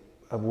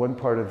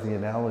part of the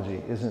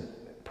analogy isn't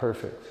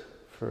perfect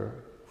for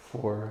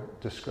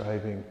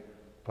describing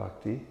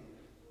bhakti.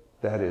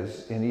 That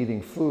is, in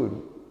eating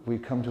food, we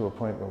come to a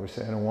point where we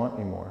say, I don't want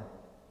any more.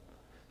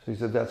 So he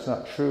said that's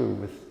not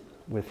true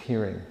with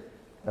hearing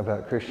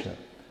about Krishna.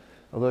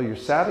 Although you're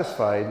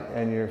satisfied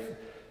and you're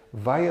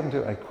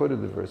I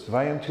quoted the verse,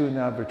 Vayam tu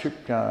na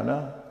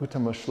virtukjana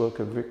uttama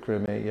shloka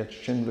vikrame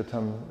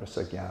yachchinvatam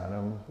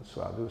rasagyanam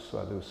swadu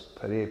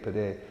pade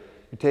pade.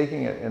 You're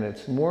taking it and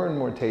it's more and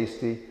more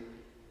tasty,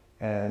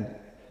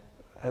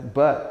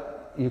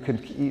 but you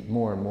can eat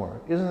more and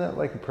more. Isn't that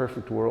like a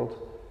perfect world?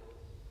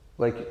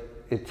 Like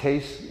it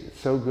tastes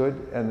so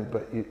good,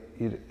 but you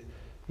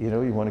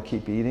want to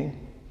keep eating.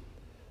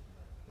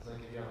 It's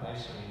like if you have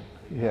ice cream,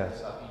 you Yes.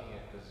 stop eating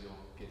it because you'll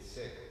get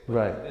sick. But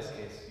Right. in this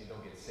case, you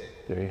don't get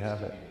sick. There you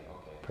have it.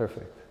 Okay.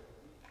 Perfect.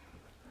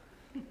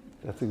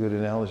 That's a good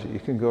analogy. You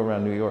can go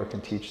around New York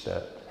and teach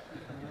that.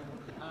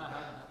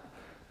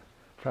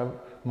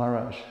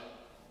 Maharaj.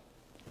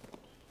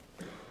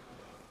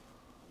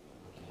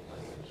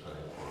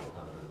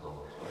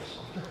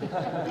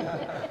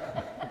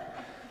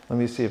 Let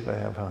me see if I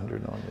have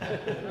 100 on me.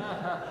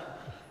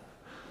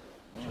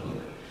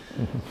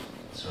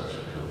 So,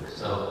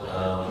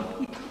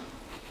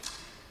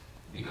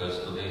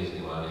 because today is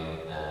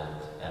Diwali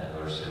and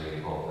anniversary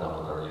of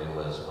Damodar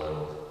Lila as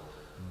well,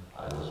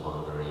 I was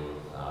wondering,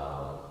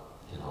 of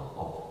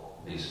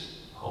this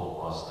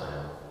whole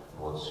pastime,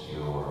 what's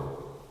your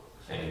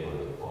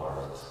favorite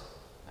part?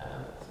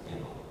 And,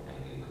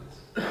 maybe you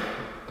could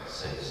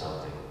say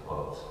something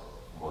about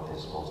what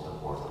is most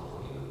important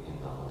for you in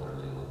Damodar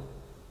Lila.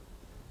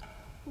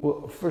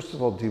 Well, first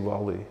of all,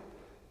 Diwali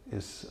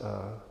is,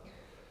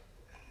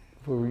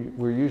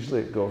 we're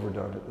usually at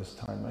Govardhan at this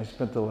time. I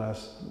spent the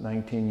last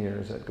 19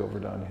 years at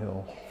Govardhan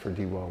Hill for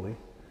Diwali.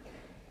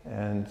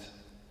 And,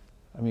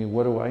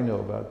 what do I know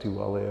about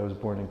Diwali? I was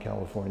born in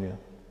California.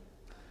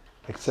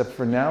 Except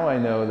for now I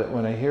know that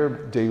when I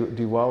hear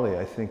Diwali,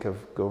 I think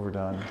of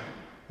Govardhan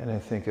and I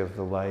think of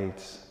the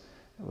lights.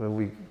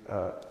 We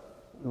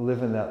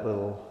live in that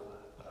little,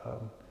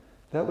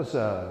 that was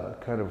a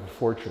kind of a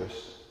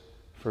fortress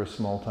for a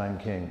small-time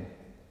king.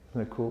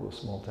 Isn't it cool, a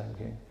small-time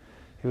king?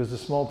 He was a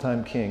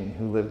small-time king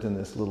who lived in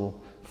this little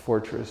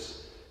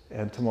fortress,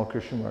 and Tamal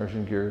Krishna Maharaj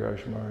and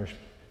Giriraj Maharaj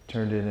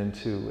turned it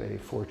into a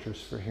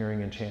fortress for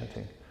hearing and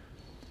chanting.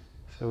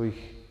 So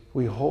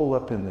we hole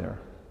up in there,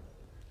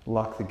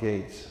 lock the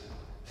gates,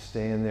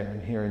 stay in there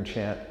and hear and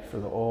chant for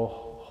the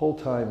whole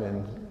time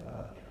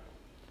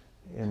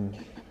in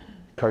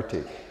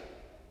Kartik.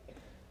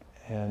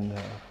 And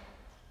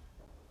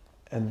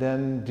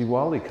then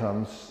Diwali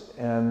comes,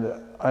 and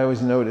I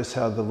always notice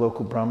how the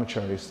local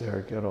brahmacharis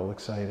there get all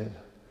excited.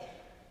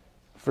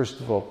 First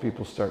of all,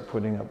 people start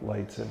putting up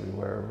lights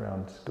everywhere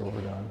around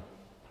Govardhan.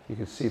 You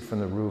can see from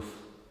the roof,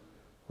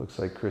 looks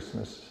like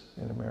Christmas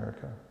in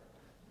America.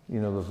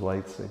 Those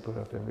lights they put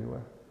up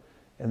everywhere.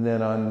 And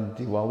then on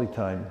Diwali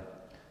time,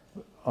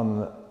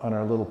 on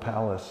our little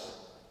palace,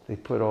 they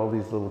put all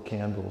these little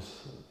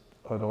candles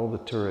on all the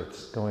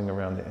turrets going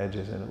around the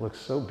edges, and it looks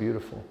so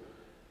beautiful.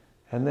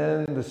 And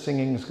then the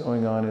singing's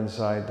going on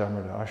inside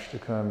Dharmada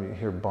Ashtakam. You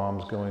hear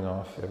bombs going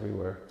off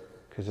everywhere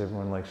because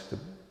everyone likes to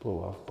blow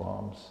off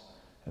bombs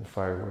and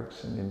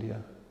fireworks in India.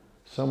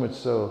 So much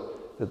so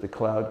that the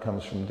cloud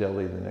comes from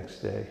Delhi the next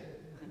day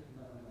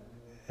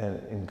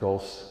and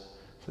engulfs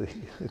the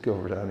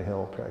Govardhan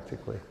Hill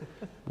practically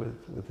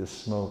with this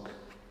smoke.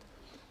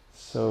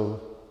 So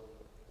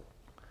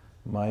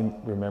my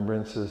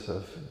remembrances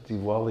of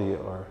Diwali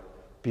are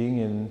being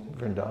in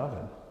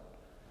Vrindavan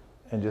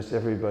and just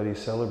everybody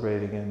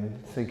celebrating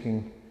and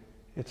thinking,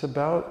 it's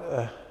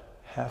about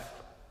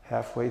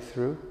halfway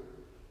through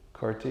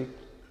Kartik,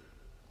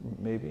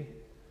 maybe,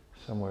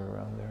 somewhere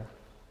around there.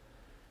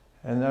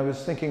 And I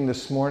was thinking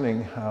this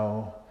morning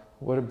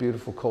what a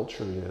beautiful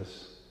culture it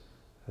is,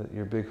 that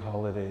your big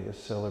holiday is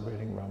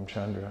celebrating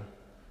Ramchandra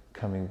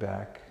coming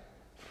back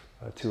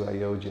to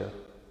Ayodhya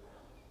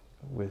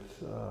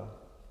with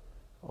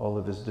all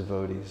of his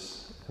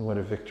devotees, and what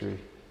a victory.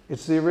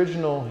 It's the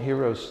original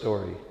hero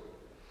story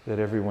that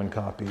everyone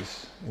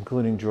copies,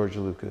 including George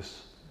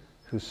Lucas,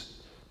 who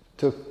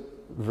took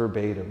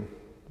verbatim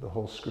the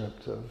whole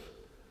script of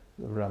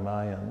the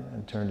Ramayana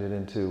and turned it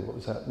into, what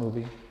was that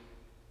movie?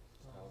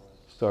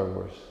 Star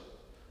Wars.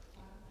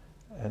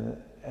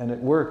 And it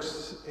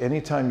works.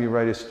 Anytime you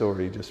write a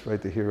story, just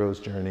write the hero's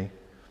journey,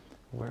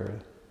 where,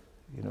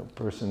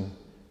 person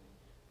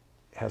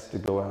has to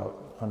go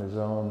out on his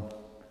own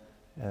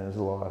and is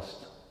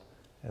lost.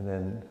 And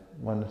then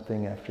one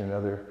thing after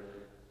another,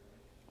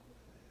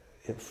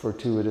 it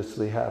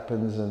fortuitously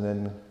happens, and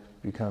then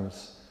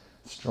becomes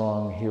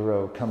strong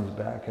hero, comes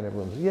back, and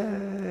everyone's,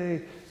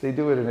 yay! They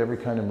do it in every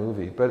kind of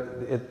movie.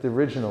 But the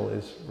original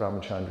is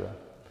Ramachandra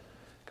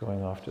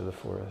going off to the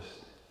forest.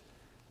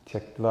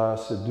 Tyaktva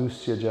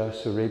sadusyaja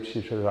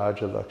surepshitra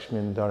raja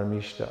lakshmin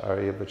dharmishta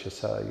arya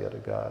vachasa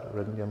yadagar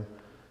ranyam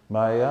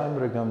mayam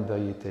ragam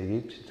dayite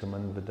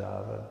yipsitaman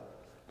vadava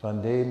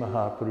vande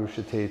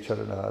mahapurushate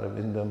charanara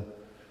vindam.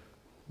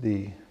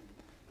 The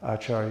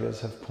acharyas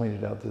have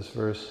pointed out this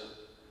verse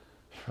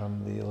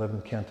from the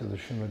 11th canto of the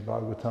Srimad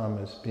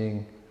Bhagavatam as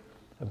being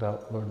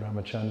about Lord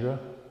Ramachandra.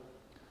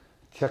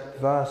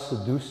 Tyaktva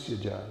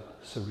sadusyaja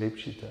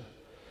surepshita.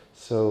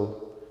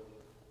 So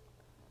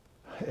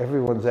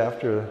everyone's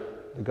after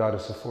the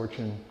goddess of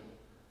fortune,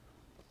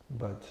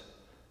 but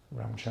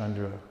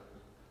Ramchandra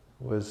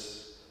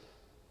was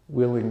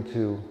willing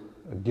to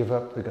give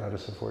up the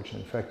goddess of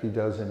fortune. In fact, he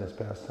does in his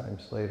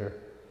pastimes later,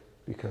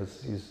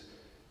 because he's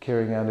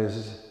carrying out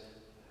his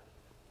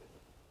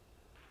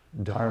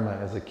dharma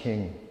as a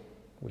king,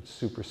 which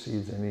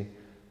supersedes any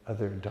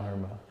other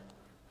dharma.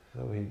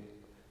 So he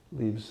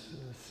leaves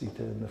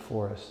Sita in the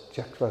forest.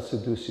 Tyaktva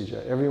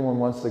sadusyaja. Everyone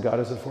wants the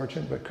goddess of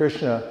fortune, but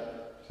Krishna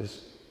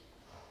just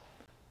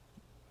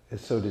is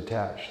so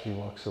detached, he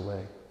walks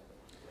away.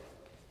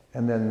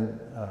 And then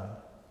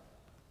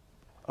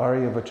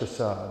Arya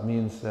Vachasa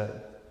means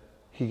that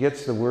he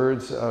gets the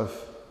words of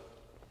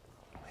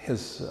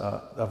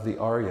the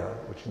Arya,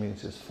 which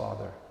means his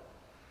father.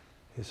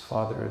 His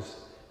father is,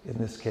 in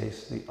this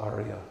case, the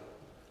Arya,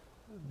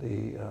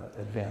 the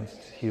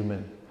advanced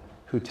human,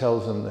 who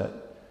tells him that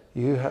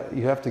you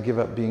have to give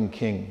up being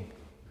king.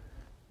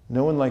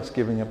 No one likes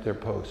giving up their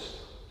post.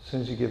 As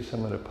soon as you give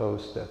someone a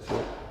post, that's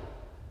it.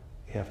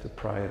 You have to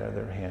pry it out of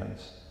their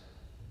hands,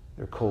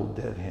 their cold,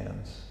 dead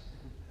hands.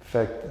 In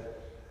fact,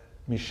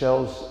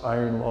 Michel's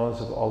iron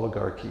laws of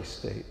oligarchy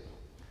state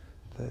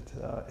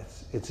that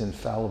it's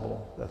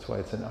infallible. That's why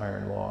it's an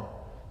iron law.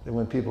 That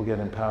when people get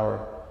in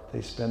power,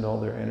 they spend all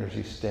their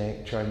energy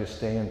trying to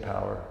stay in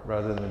power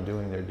rather than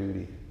doing their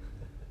duty.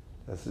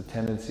 That's the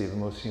tendency of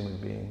most human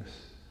beings.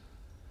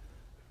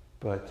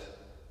 But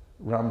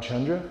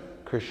Ramchandra,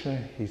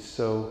 Krishna, he's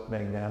so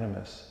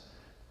magnanimous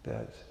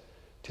that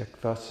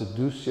Tyaktva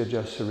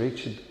sadusyaja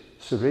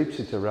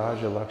surepsita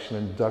raja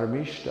lakshman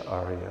dharmishta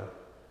arya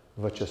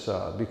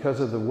vachasa. Because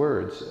of the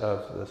words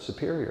of the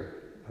superior,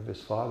 of his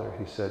father,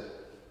 he said,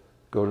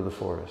 go to the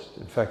forest.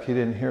 In fact, he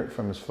didn't hear it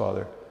from his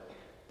father.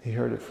 He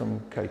heard it from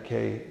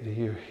Kaikeyi.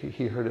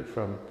 He heard it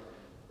from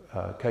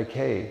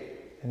Kaikeyi.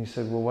 And he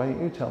said, well, why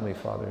don't you tell me,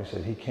 father? He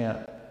said, he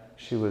can't.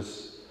 She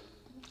was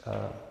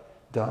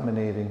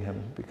dominating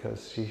him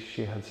because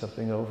she had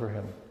something over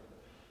him.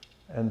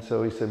 And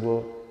so he said,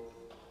 well,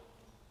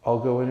 I'll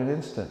go in an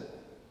instant.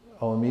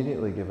 I'll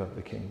immediately give up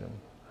the kingdom.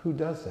 Who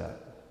does that?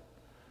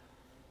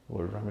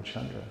 Lord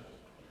Ramachandra.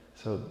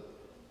 So,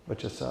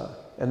 Vachasa.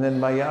 And then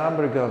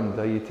Mayamragam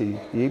Dayiti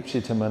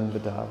Yipchitaman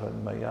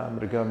Vadavan.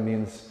 Mayamragam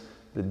means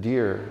the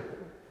deer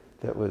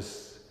that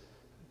was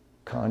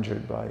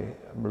conjured by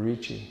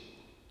Maricha.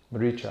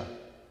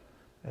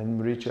 And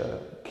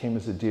Maricha came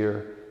as a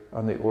deer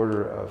on the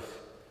order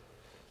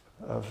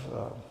of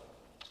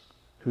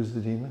who's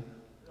the demon?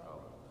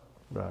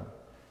 Ram.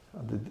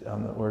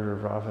 On the order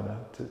of Ravana,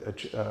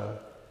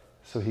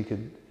 so he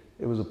could,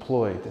 it was a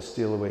ploy to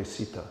steal away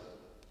Sita.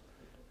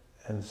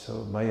 And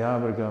so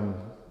Mayamragam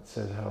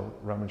says how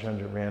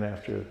Ramachandra ran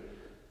after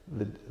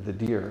the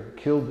deer,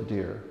 killed the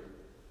deer.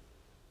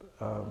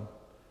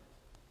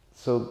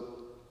 So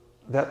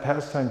that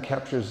pastime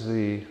captures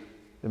the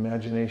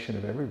imagination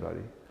of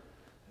everybody.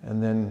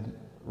 And then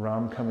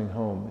Ram coming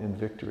home in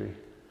victory.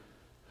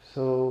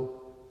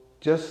 So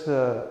just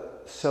the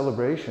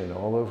celebration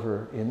all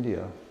over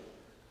India,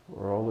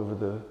 or all over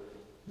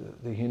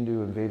the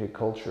Hindu and Vedic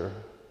culture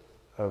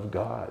of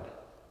God.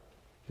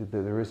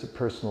 There is a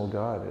personal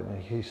God,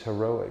 and he's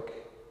heroic,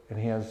 and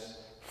he has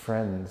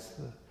friends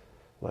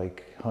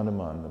like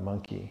Hanuman, the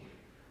monkey,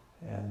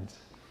 and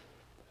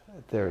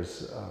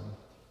there's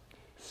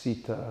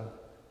Sita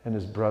and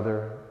his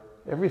brother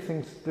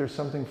there's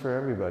something for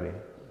everybody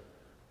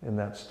in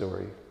that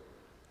story.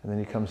 And then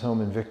he comes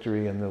home in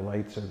victory and the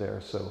lights are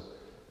there. So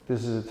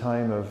this is a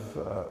time of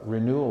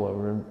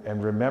renewal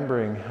and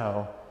remembering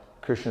how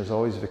Krishna is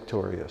always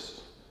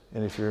victorious.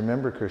 And if you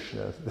remember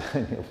Krishna,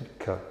 then you'll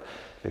become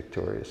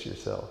victorious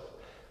yourself.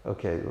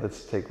 Okay,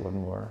 let's take one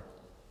more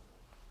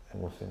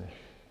and we'll finish.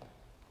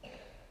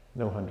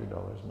 No $100,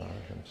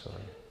 Maharaj, I'm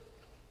sorry.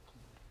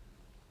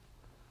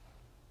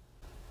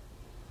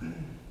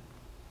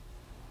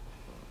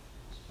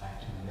 Back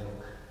to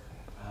milk.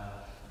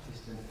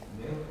 Is the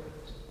milk,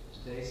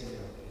 today's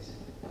milk, is it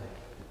like,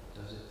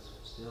 does it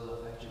still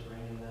affect your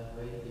brain in that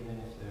way, even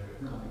if they're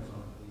coming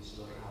from these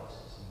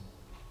slaughterhouses?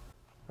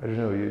 I don't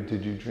know,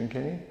 did you drink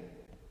any? I drank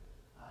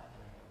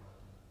a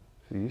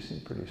lot. So you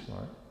seem pretty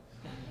smart.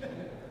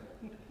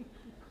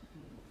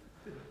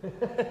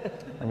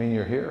 I mean,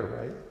 you're here,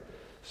 right?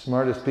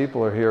 Smartest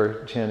people are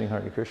here chanting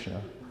Hare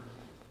Krishna.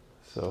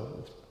 So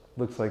it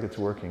looks like it's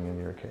working in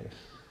your case.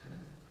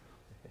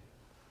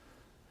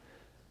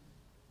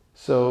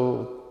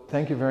 So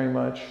thank you very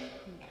much.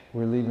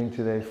 We're leaving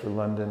today for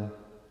London.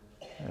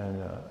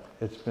 And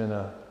it's been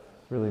a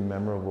really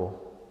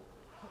memorable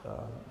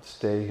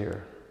stay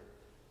here.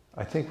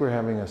 I think we're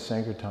having a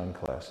Sankirtan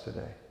class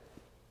today.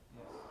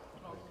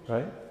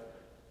 Right?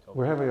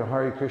 We're having a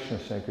Hare Krishna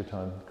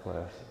Sankirtan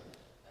class.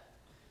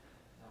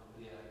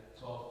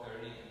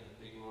 12:30 in the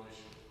big lotus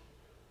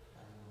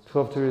room.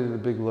 12:30 in the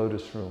big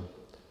lotus room.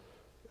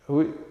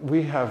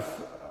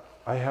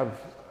 I have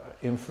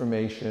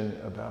information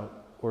about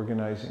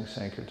organizing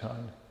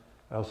Sankirtan.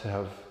 I also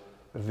have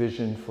a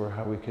vision for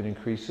how we can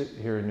increase it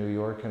here in New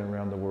York and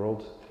around the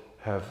world.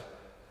 Have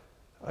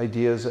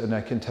ideas, and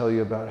I can tell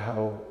you about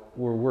how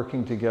we're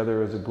working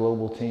together as a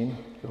global team,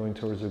 going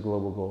towards a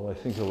global goal. I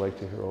think you'll like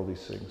to hear all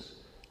these things.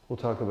 We'll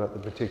talk about the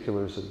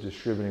particulars of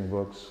distributing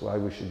books, why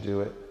we should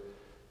do it,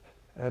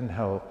 and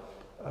how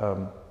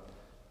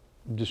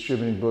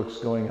distributing books,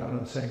 going out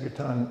on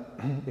Sankirtan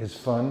is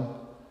fun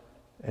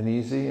and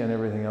easy, and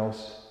everything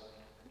else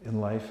in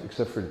life,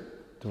 except for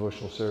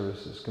devotional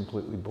service, is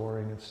completely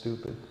boring and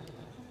stupid.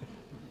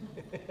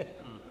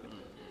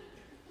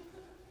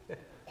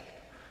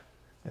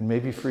 And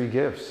maybe free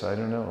gifts, I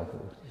don't know.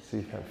 See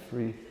if you have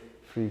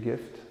free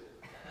gift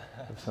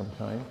of some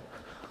kind.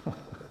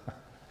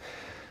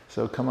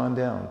 So come on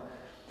down.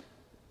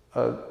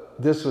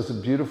 This was a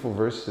beautiful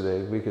verse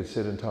today. We could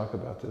sit and talk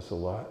about this a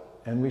lot,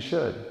 and we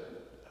should,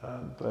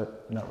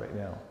 but not right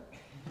now.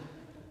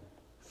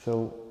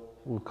 So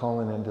we'll call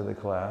an end to the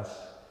class,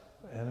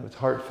 and it was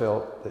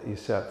heartfelt that you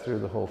sat through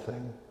the whole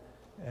thing.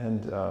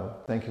 And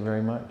thank you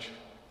very much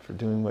for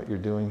doing what you're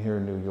doing here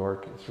in New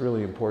York. It's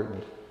really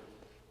important.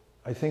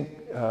 I think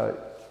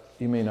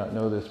you may not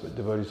know this, but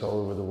devotees all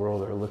over the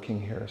world are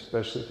looking here,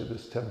 especially to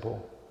this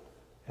temple,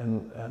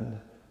 and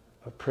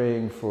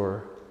praying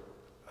for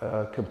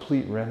a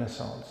complete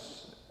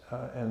renaissance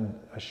and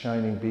a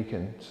shining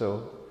beacon.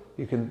 So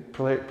you can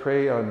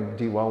pray on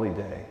Diwali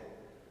Day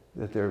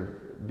that there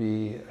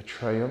be a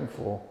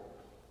triumphal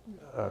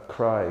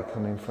cry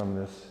coming from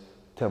this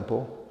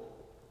temple.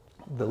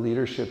 The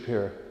leadership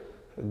here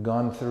had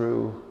gone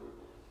through,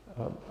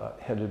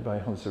 headed by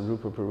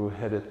Hansarupa Prabhu,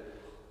 headed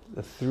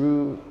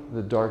through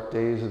the dark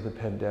days of the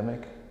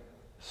pandemic,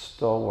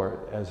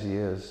 stalwart as he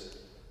is,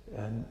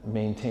 and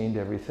maintained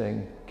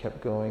everything,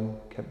 kept going,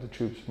 kept the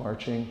troops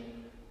marching,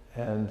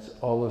 and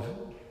all of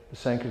the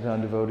Sankirtan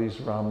devotees,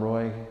 Ram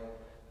Roy,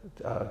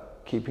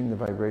 keeping the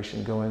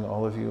vibration going,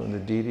 all of you in the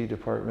deity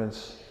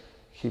departments,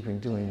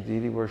 doing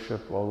deity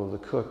worship, all of the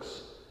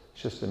cooks,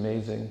 it's just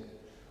amazing.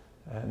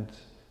 And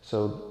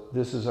so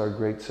this is our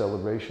great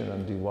celebration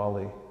on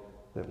Diwali,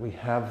 that we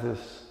have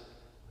this,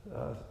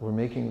 we're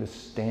making this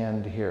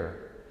stand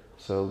here.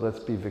 So let's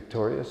be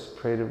victorious.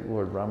 Pray to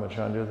Lord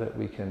Ramachandra that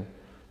we can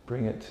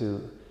bring it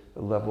to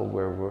a level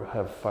where we'll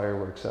have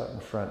fireworks out in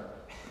front.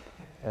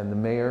 And the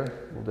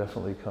mayor will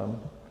definitely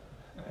come,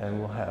 and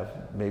we'll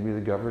have maybe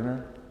the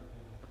governor,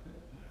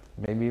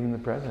 maybe even the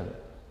president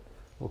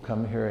will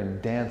come here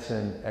and dance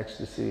in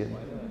ecstasy and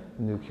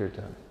New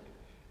Kirtan.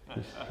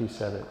 He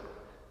said it.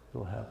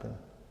 It'll happen.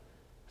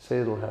 Say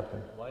it'll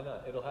happen. Why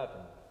not? It'll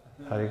happen.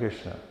 Hare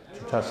Krishna.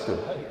 Tatastu.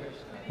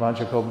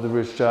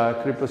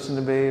 Vanchakobdvrishcha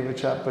kripasunabhe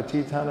vacha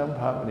patitanam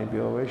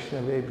bhavanebhyo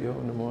vaishnavebhyo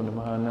namo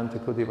namaha nanta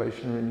koti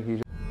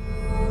vaishnaviniki